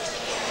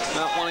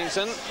Mount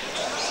Wellington.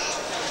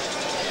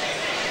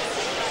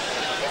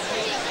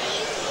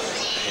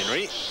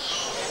 Henry.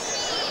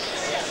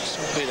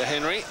 Still Peter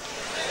Henry.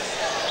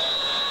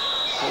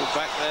 Pulled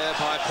back there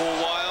by Paul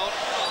Wilde.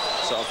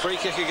 So a free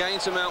kick again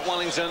to Mount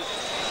Wellington.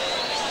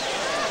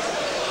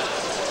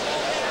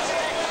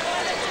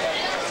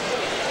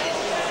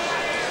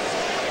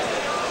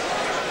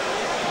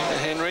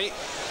 Henry.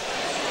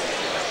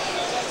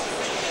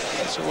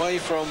 It's away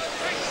from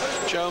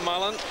Joe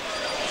Mullen.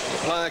 The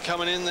player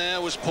coming in there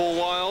was Paul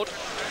Wilde.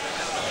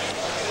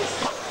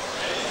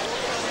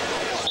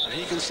 And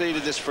he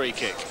conceded this free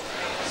kick.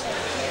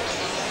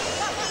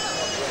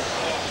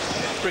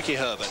 Ricky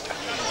Herbert.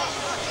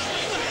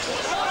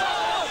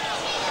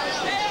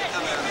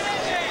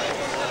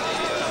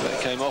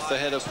 Came off the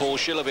head of Paul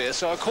Shillabeer.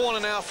 So a corner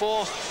now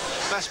for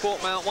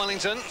Massport Mount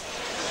Wellington.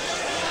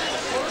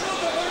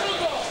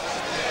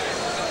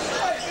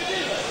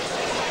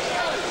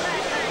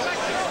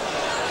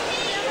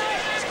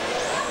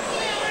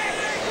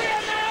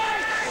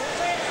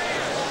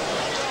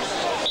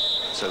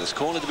 So this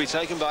corner to be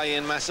taken by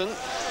Ian Masson.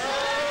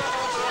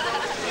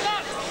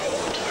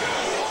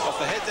 Off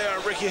the head there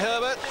of Ricky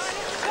Herbert.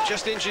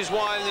 Just inches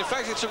wide, and in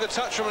fact it took a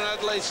touch from an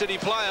Adelaide City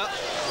player.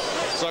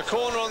 So a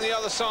corner on the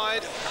other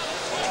side.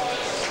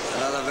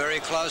 Another very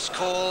close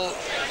call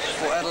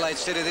for Adelaide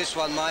City, this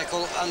one,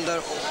 Michael,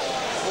 under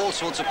all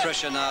sorts of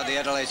pressure now, the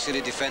Adelaide City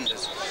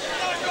defenders.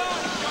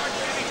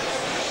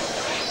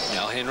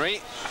 Now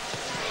Henry.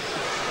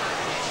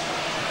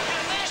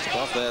 Just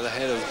above there, the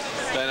head of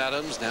Ben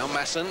Adams. Now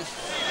Masson.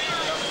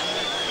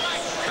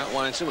 Mount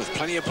Wellington with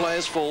plenty of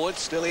players forward.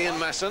 Still Ian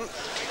Masson.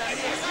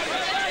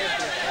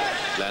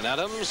 Glenn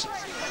Adams.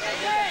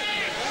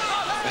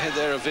 The head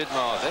there of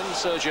Vidmar. Then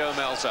Sergio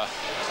Melta.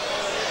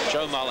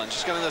 Joe Mullen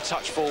just getting the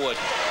touch forward.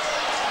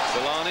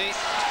 Villani.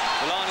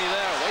 Villani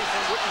there away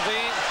from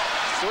Witteveen.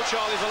 Still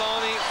Charlie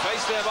Villani.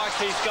 Faced there by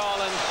Keith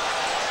Garland.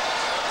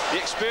 The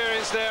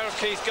experience there of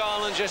Keith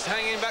Garland just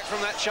hanging back from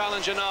that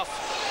challenge enough.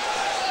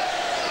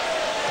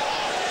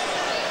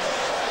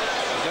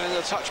 Getting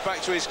the touch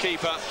back to his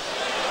keeper.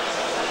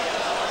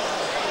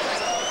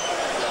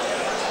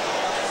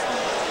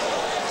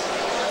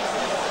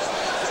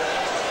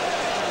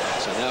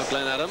 So now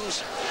Glenn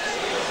Adams.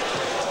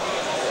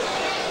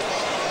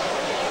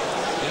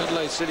 The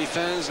Adelaide City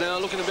fans now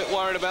looking a bit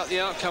worried about the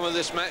outcome of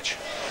this match.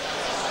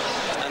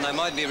 And they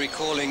might be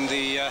recalling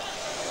the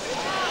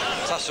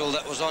tussle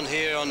that was on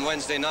here on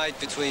Wednesday night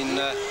between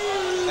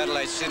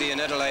Adelaide City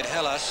and Adelaide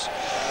Hellas,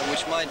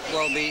 which might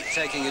well be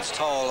taking its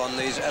toll on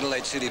these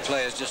Adelaide City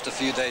players just a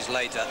few days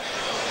later.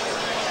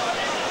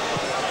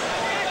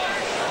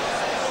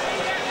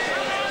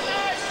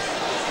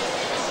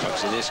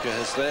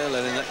 Nyskohus there,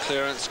 letting that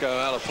clearance go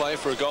out of play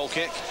for a goal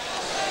kick.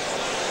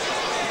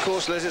 Of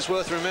course, Les, it's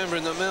worth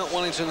remembering that Mount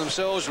Wellington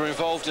themselves were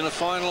involved in a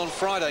final on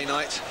Friday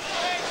night,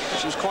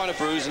 which was quite a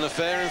bruising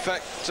affair. In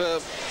fact,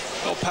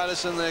 Bob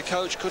Patterson, their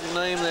coach, couldn't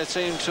name their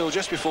team till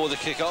just before the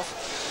kick-off,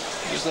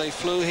 because they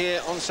flew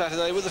here on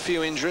Saturday with a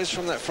few injuries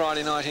from that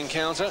Friday night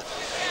encounter.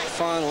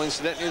 Final,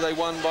 incidentally, they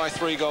won by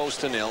 3 goals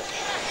to 0.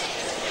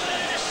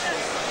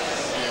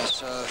 Yes,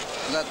 So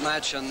that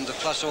match and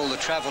plus all the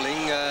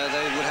travelling,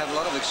 they would have a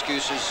lot of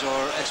excuses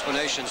or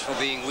explanations for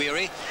being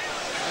weary.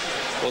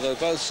 Although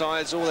both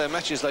sides, all their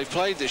matches they've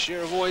played this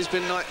year have always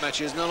been night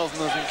matches. None of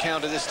them have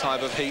encountered this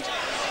type of heat.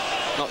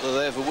 Not that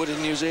they ever would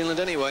in New Zealand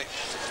anyway.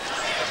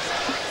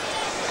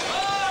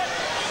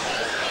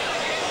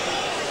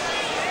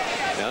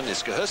 Now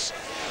Nyskohus.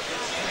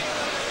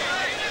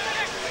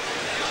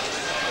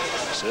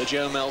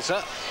 Sergio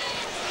Melta.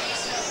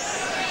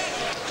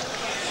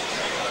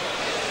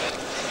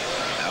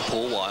 Now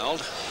Paul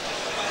Wilde.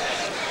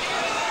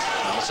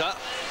 Melta.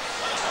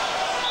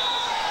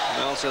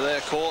 Melta there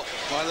caught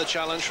by the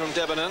challenge from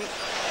Debenham.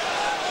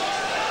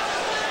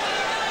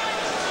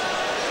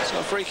 So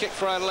a free kick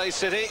for Adelaide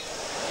City.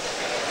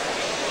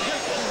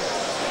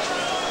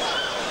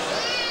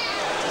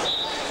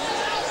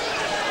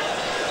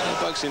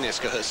 Bugsy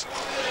Nyskohus.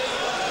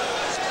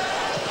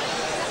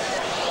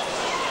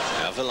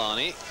 Now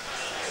Villani.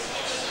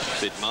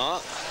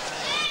 Vidmar.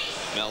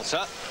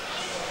 Melta.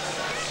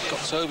 Got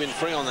Tobin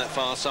free on that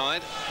far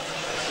side.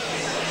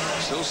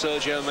 Still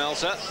Sergio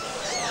Melta.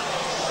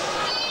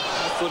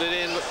 Put it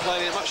in, but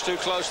played it much too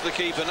close to the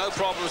keeper. No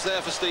problems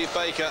there for Steve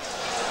Baker.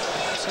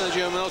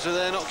 Sergio Melta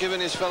there, not giving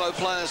his fellow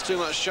players too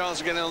much chance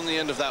of getting on the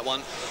end of that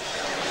one.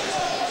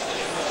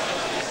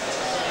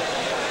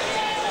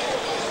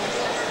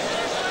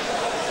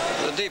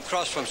 The deep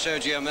cross from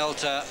Sergio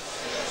Melta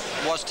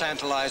was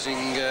tantalising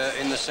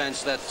in the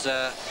sense that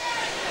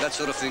that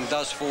sort of thing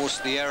does force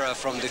the error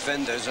from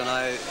defenders, and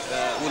I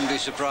wouldn't be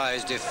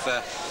surprised if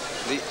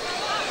the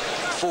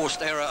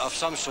forced error of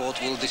some sort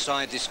will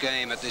decide this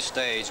game at this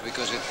stage,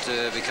 because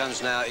it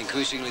becomes now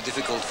increasingly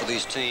difficult for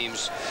these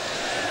teams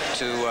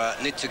to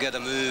knit together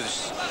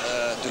moves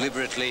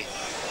deliberately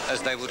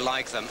as they would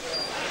like them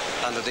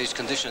under these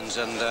conditions,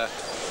 and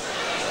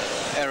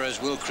errors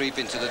will creep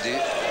into the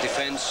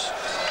defence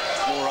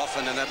more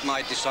often, and that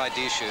might decide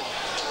the issue.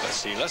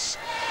 Silas.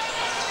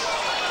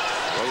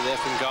 Way there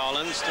from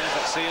Garland.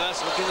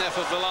 Silas looking there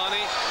for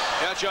Villani.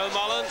 Now Joe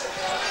Mullen.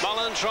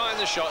 Mullen trying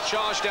the shot,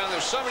 charged down.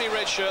 There's so many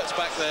red shirts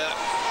back there.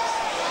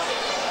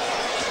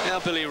 Now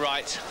Billy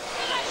Wright.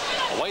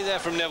 Away there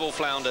from Neville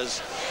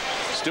Flounders.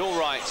 Still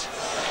Wright.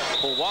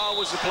 Paul Wilde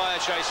was the player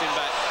chasing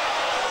back.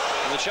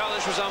 And the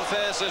challenge was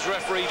unfair, says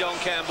referee Don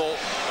Campbell.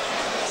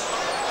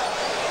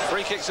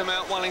 Free kick to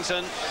Mount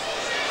Wellington.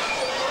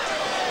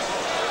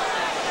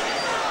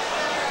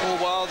 Paul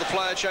Wilde, the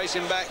player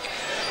chasing back.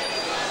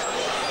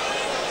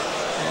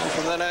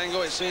 From that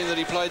angle, it seemed that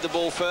he played the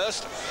ball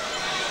first.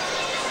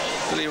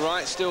 Billy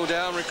Wright still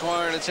down,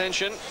 requiring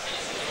attention. In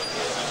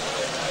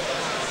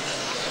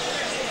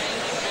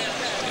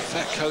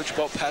fact, Coach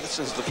Bob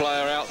Patterson's the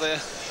player out there,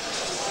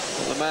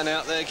 the man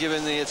out there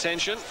giving the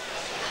attention.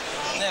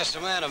 Yes, a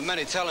man of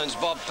many talents,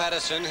 Bob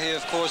Patterson. He,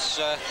 of course,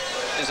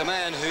 is a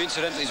man who,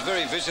 incidentally, is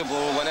very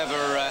visible whenever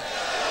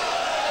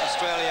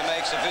Australia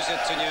makes a visit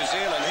to New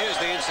Zealand. Here's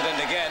the incident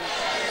again.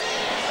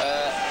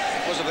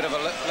 It was a bit of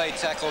a late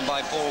tackle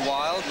by Paul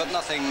Wilde, but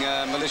nothing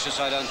malicious,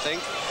 I don't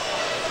think.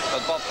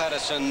 But Bob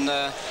Patterson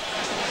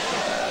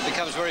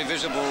becomes very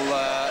visible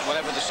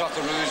whenever the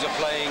Socceroos are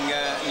playing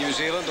New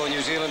Zealand, or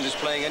New Zealand is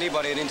playing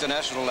anybody at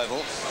international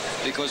level,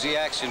 because he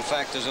acts, in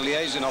fact, as a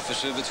liaison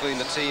officer between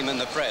the team and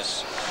the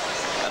press.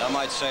 And I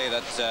might say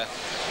that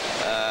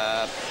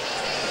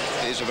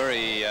he's a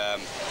very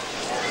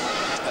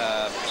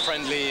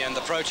friendly and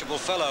approachable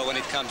fellow when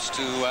it comes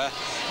to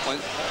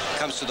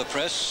the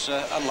press,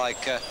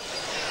 unlike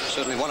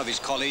certainly one of his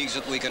colleagues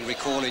that we can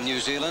recall in New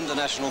Zealand, the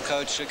national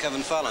coach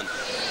Kevin Fallon.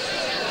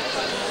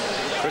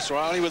 Chris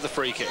Riley with the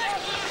free kick.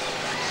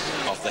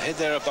 Off the head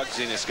there of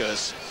Bugsy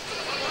Nyskohus.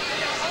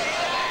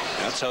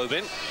 Now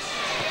Tobin.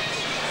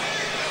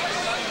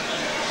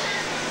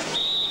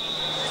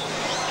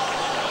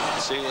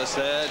 Sealess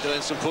there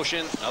doing some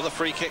pushing. Another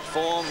free kick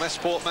for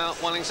Messport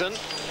Mount Wellington.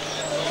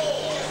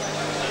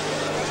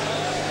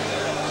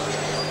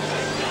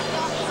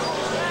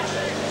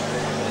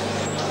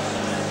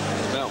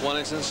 Mount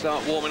Wellington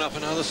start warming up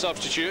another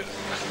substitute.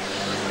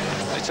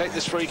 They take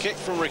this free kick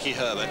from Ricky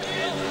Herbert.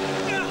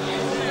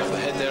 Off the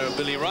head there of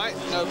Billy Wright.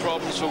 No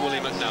problems for Willie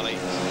McNally.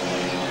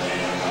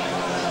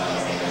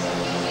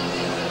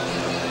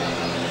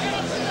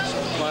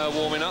 Player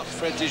warming up,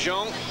 Fred de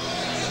Jong.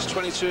 He's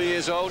 22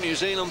 years old, New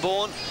Zealand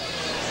born,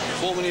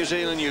 former New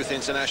Zealand youth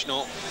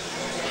international.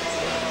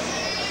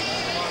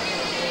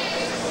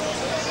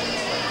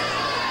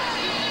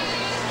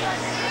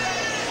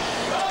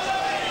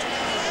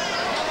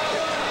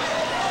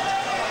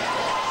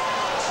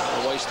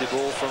 A wasted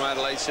ball from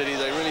Adelaide City.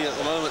 They really, at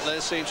the moment, they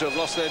seem to have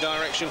lost their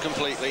direction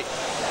completely.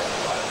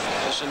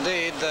 Yes,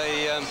 indeed.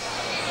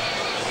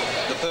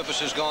 The purpose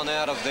has gone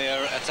out of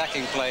their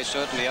attacking play,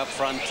 certainly up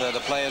front. The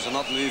players are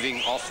not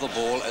moving off the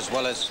ball as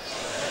well as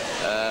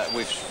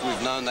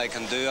we've known they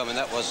can do. I mean,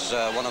 that was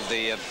one of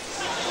the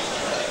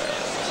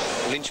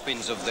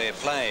linchpins of their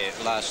play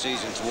last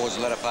season, towards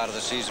the latter part of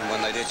the season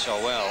when they did so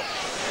well.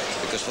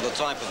 Because for the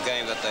type of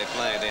game that they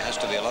play, there has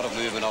to be a lot of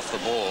movement off the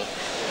ball.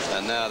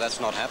 And now that's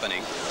not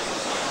happening.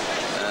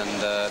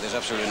 And there's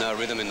absolutely no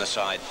rhythm in the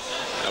side.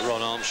 Now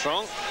Ron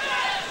Armstrong.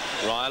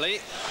 Riley.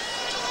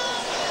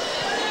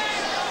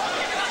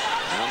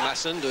 Now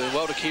Masson doing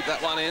well to keep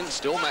that one in.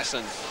 Still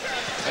Masson.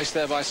 Placed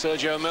there by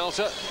Sergio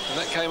Melta. And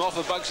that came off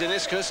of Bugsy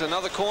Nyskohus.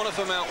 Another corner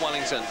for Mount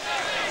Wellington.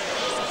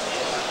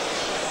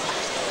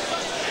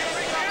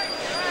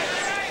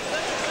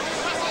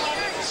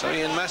 So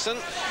Ian Masson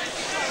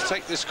to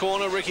take this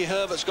corner. Ricky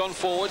Herbert's gone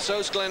forward.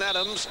 So's Glenn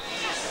Adams.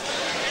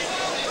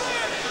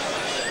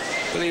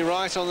 Billy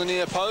Wright on the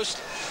near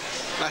post.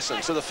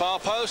 Masson to the far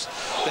post.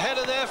 The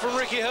header there from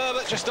Ricky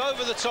Herbert, just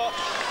over the top.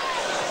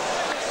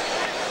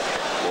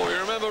 Well, we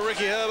remember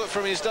Ricky Herbert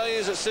from his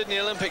days at Sydney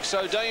Olympics,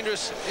 so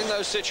dangerous in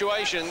those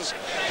situations.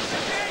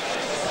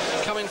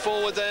 Coming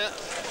forward there,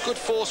 good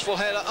forceful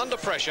header under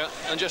pressure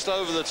and just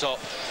over the top.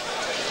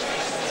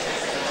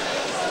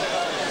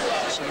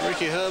 So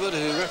Ricky Herbert,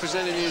 who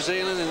represented New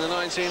Zealand in the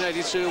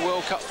 1982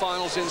 World Cup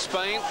finals in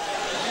Spain.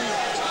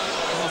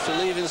 After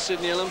leaving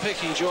Sydney Olympic,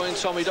 he joined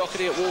Tommy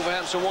Docherty at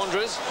Wolverhampton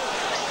Wanderers.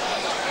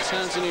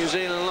 Returned to New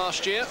Zealand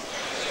last year.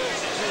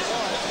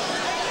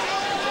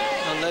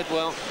 And led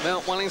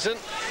Mount Wellington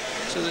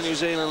to the New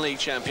Zealand League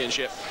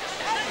Championship.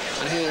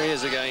 And here he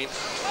is again.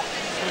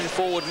 Coming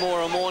forward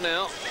more and more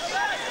now.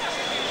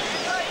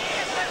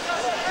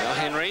 Now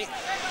Henry.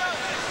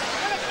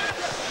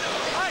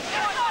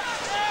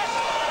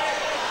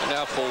 And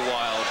now Paul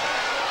Wilde.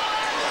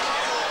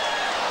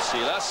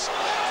 Silas.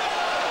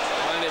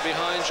 Playing it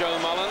behind Joe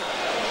Mullen.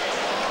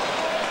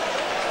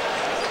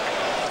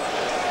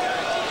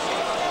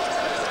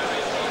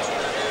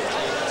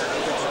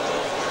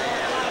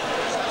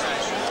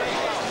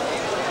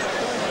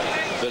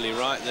 Billy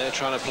Wright there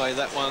trying to play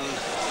that one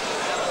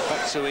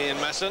back to Ian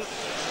Masson.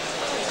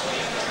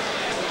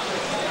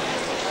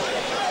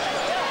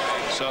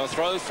 So a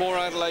throw for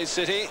Adelaide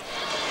City.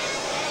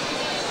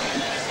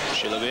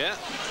 Shillabeer.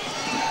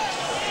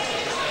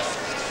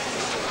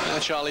 Now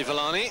Charlie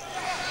Villani.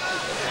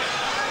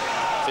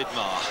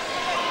 Vidmar.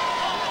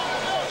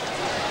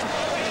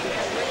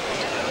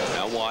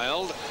 Now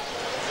Wilde.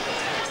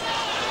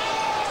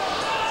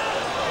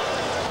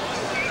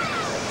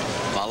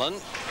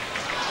 Mullen.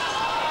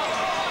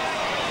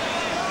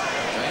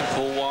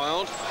 Paul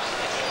Wilde.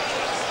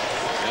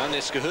 Now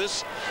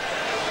Nyskohus.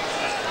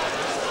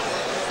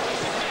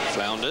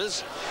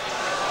 Flounders.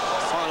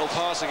 Final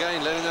pass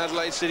again, letting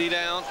Adelaide City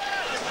down.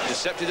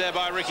 Intercepted there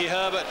by Ricky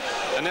Herbert.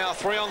 And now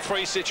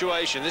 3-on-3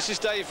 situation. This is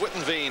Dave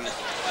Witteveen.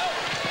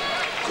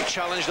 Good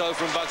challenge though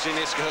from Bugsy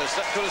Nyskohus.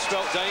 That could have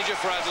spelt danger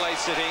for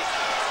Adelaide City.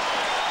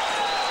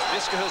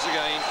 Nyskohus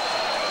again.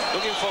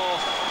 Looking for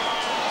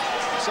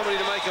somebody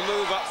to make a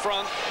move up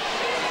front.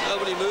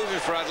 Nobody moving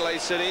for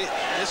Adelaide City.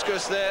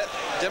 Nyskohus there,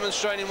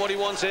 demonstrating what he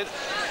wanted.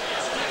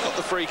 Got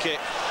the free kick,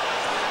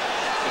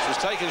 which was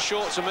taken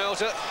short to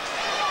Melta.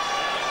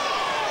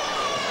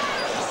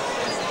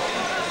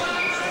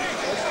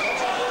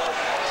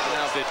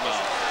 Now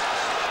Vidmar.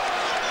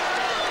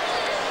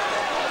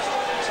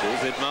 Still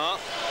Vidmar.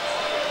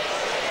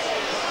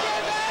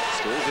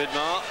 Still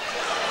Vidmar.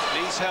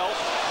 Needs help.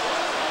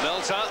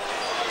 Melta.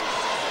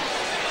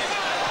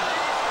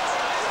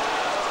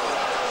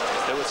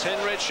 There were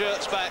 10 red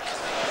shirts back.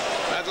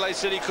 Adelaide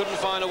City couldn't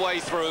find a way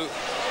through.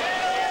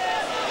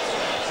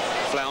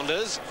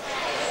 Flounders.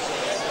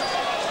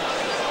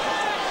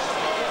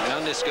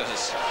 Now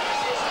Nyskohus.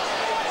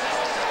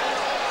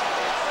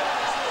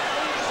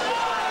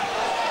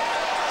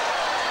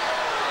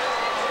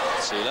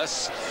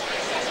 Silas.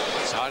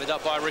 Tied it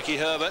up by Ricky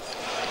Herbert.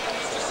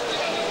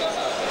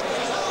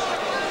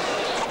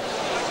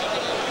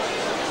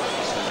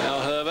 Now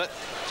Herbert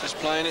just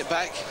playing it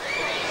back.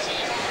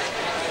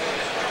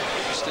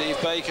 Steve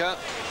Baker.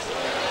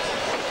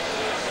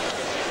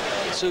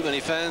 Too many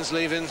fans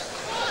leaving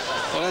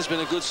what has been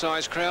a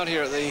good-sized crowd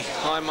here at the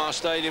Hindmarsh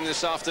Stadium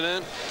this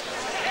afternoon.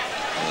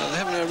 They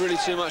haven't had really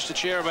too much to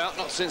cheer about,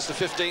 not since the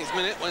 15th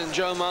minute when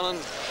Joe Mullen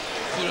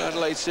put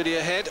Adelaide City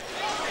ahead.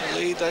 The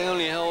lead they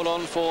only held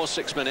on for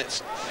 6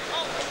 minutes.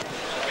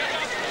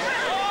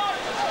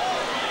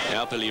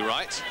 Now Billy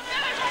Wright.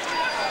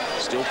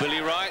 Still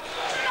Billy Wright.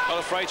 Not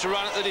afraid to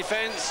run at the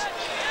defence.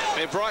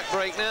 A bright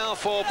break now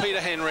for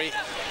Peter Henry.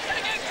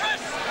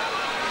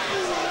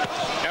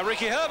 Now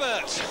Ricky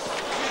Herbert.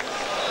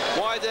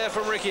 Wide there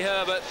from Ricky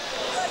Herbert.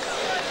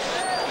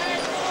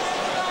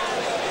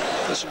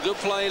 There's some good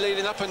play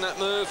leading up in that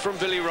move from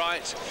Billy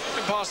Wright.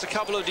 Past a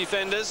couple of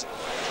defenders.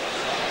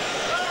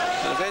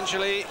 And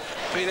eventually,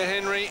 Peter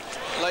Henry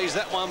lays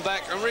that one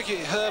back. And Ricky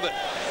Herbert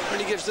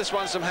really gives this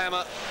one some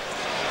hammer.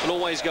 But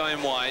always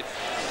going wide.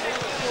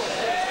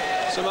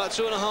 So about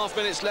 2.5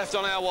 minutes left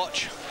on our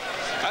watch.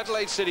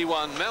 Adelaide City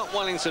 1, Mount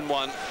Wellington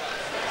 1.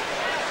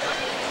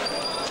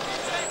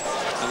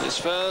 And this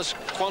first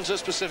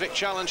Qantas Pacific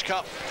Challenge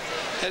Cup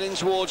heading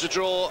towards a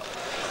draw,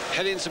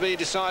 heading to be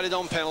decided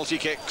on penalty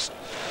kicks.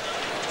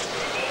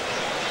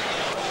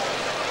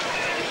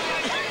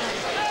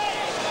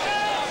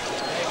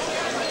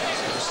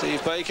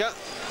 Steve Baker.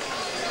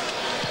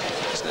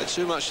 There's not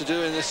too much to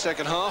do in this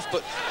second half,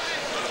 but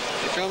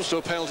it comes to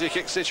a penalty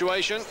kick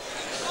situation.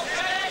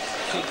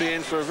 Could be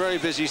in for a very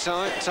busy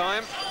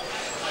time.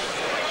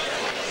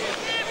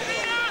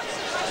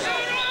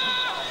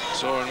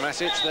 Soren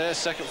Matic there,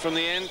 second from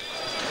the end.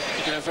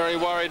 Looking a very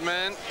worried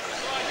man.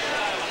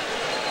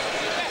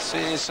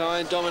 Seeing his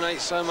side dominate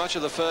so much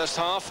of the first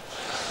half.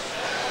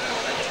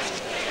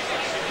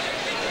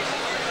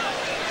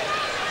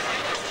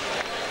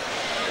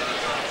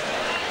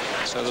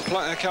 So the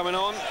player coming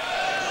on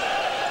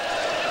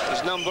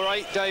is number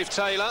 8, Dave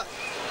Taylor.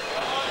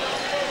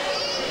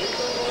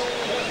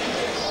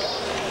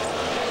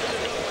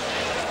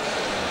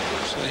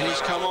 So he's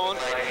come on.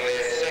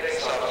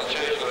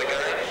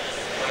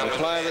 The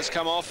player that's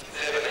come off,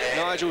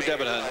 Nigel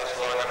Debenham.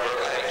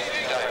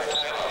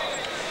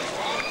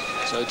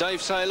 So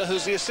Dave Taylor,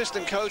 who's the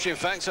assistant coach, in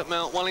fact, at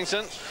Mount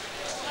Wellington.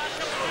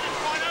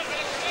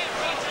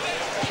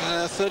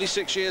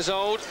 36 years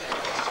old. In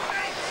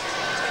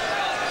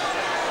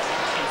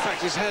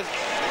fact, he's had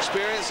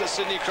experience at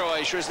Sydney,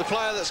 Croatia, is the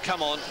player that's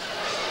come on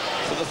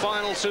for the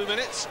final 2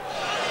 minutes.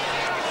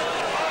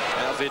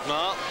 Now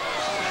Vidmar.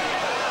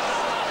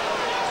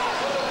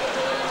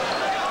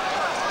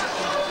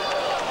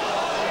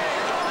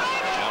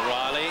 Now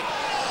Riley.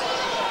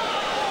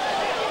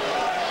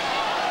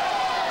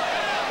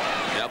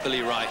 Now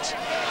Billy Wright.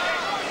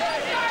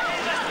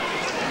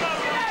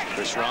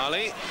 Chris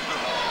Riley.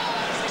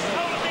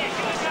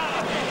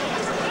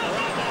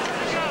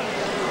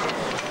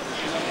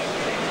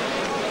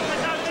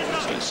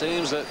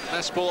 Seems that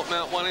Sport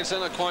Mount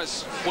Wellington are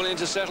quite willing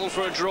to settle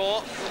for a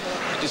draw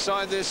and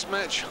decide this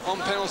match on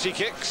penalty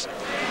kicks.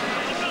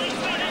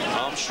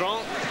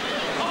 Armstrong.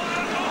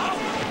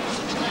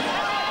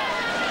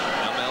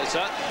 Now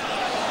Melta.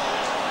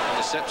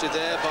 Intercepted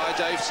there by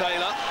Dave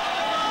Taylor.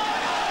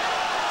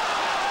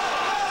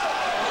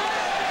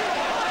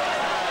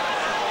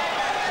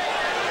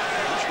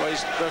 Which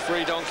way's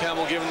referee Don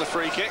Campbell given the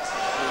free kick.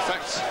 In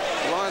fact,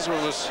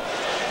 Linesman was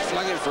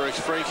flagging for a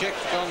free kick.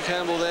 Don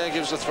Campbell there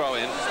gives a throw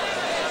in.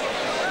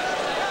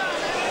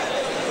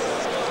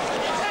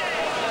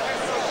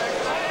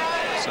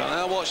 So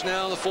now watch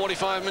now, the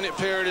 45-minute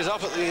period is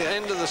up at the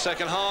end of the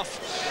second half.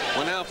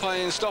 We're now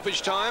playing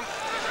stoppage time.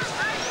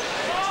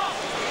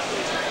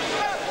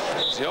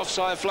 The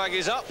offside flag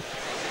is up.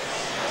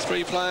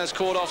 3 players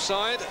caught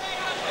offside.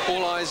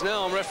 All eyes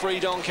now on referee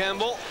Don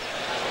Campbell.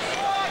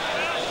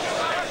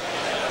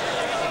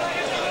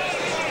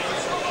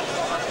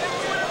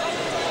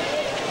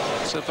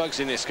 So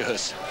Bugsy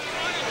Nyskohus.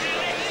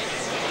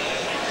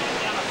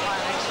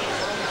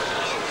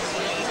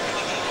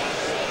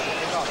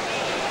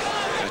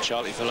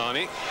 Charlie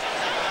Villani.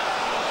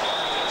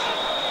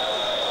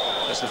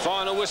 As the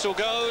final whistle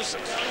goes,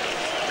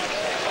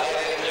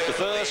 the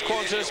first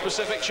Qantas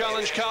Pacific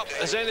Challenge Cup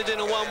has ended in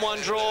a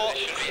 1-1 draw,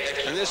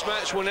 and this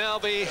match will now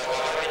be...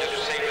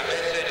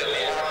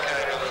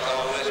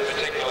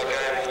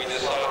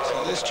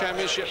 This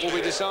championship will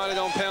be decided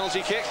on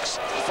penalty kicks.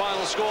 The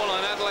final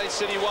scoreline, Adelaide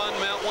City 1,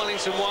 Mount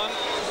Wellington 1.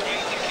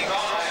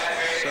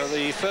 So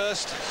the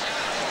first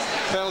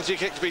penalty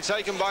kick to be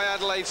taken by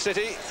Adelaide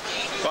City,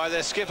 by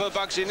their skipper,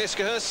 Bugsy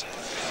Nyskohus.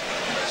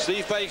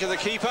 Steve Baker, the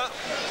keeper.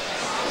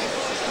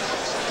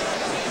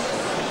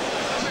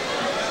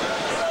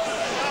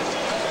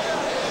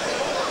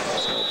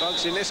 So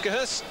Bugsy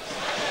Nyskohus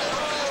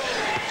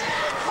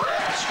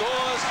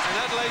scores, and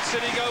Adelaide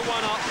City go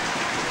 1 up.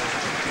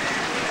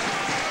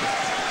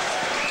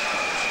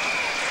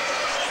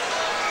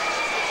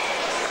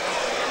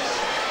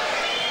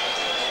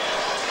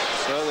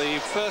 So the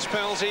first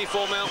penalty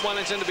for Mount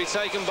Wellington to be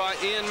taken by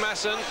Ian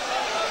Masson.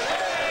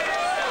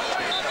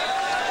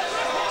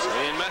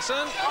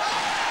 Masson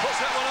puts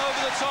that one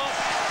over the top,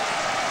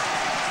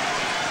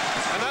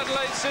 and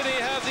Adelaide City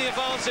have the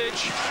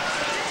advantage.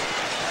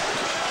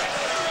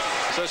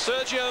 So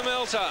Sergio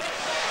Melta,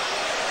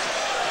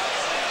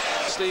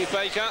 Steve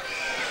Baker,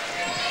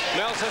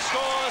 Melta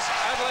scores,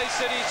 Adelaide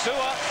City 2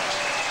 up.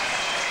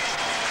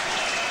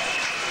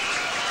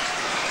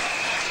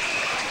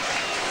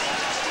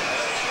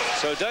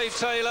 So Dave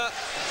Taylor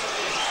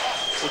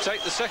will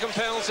take the second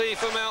penalty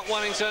for Mount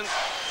Wellington.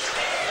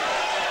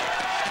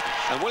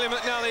 And William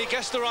McNally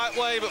gets the right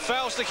way, but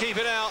fails to keep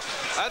it out.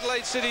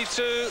 Adelaide City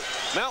 2,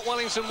 Mount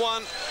Wellington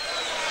 1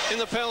 in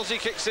the penalty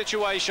kick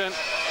situation.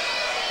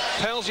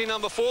 Penalty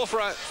number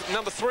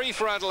 3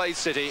 for Adelaide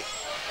City.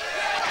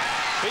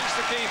 Beats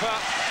the keeper.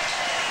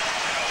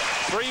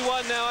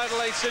 3-1 now,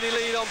 Adelaide City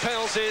lead on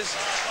penalties.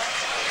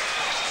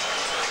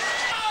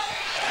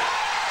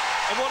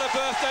 And what a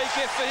birthday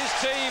gift for his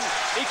team.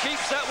 He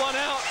keeps that one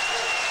out.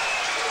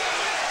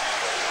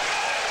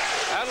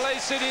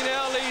 Adelaide City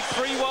now lead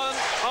 3-1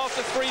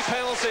 after 3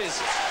 penalties.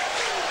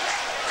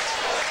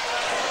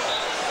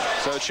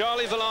 So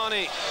Charlie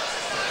Villani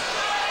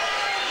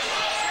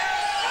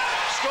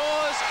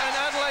scores, and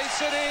Adelaide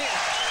City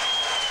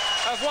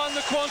have won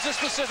the Qantas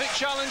Pacific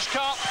Challenge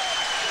Cup.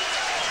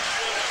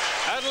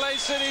 Adelaide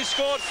City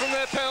scored from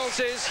their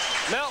penalties.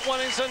 Mount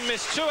Wellington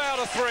missed 2 out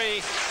of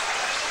 3.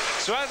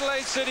 So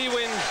Adelaide City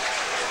win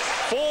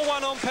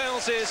 4-1 on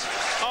penalties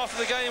after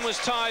the game was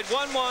tied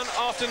 1-1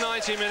 after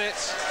 90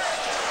 minutes.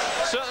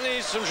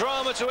 Certainly some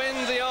drama to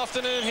end the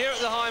afternoon here at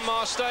the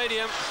Hindmarsh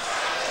Stadium.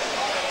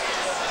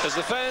 as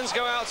the fans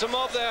go out to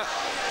mob their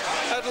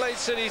Adelaide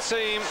City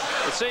team,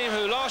 the team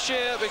who last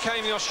year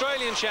became the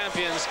Australian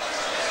champions,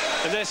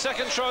 and their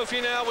second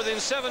trophy now within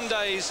 7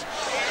 days.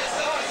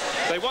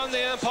 They won the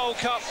Ampol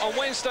Cup on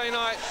Wednesday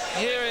night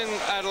here in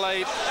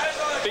Adelaide,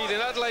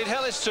 beating Adelaide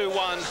Hellas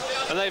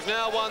 2-1, and they've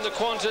now won the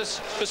Qantas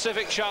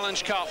Pacific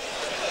Challenge Cup.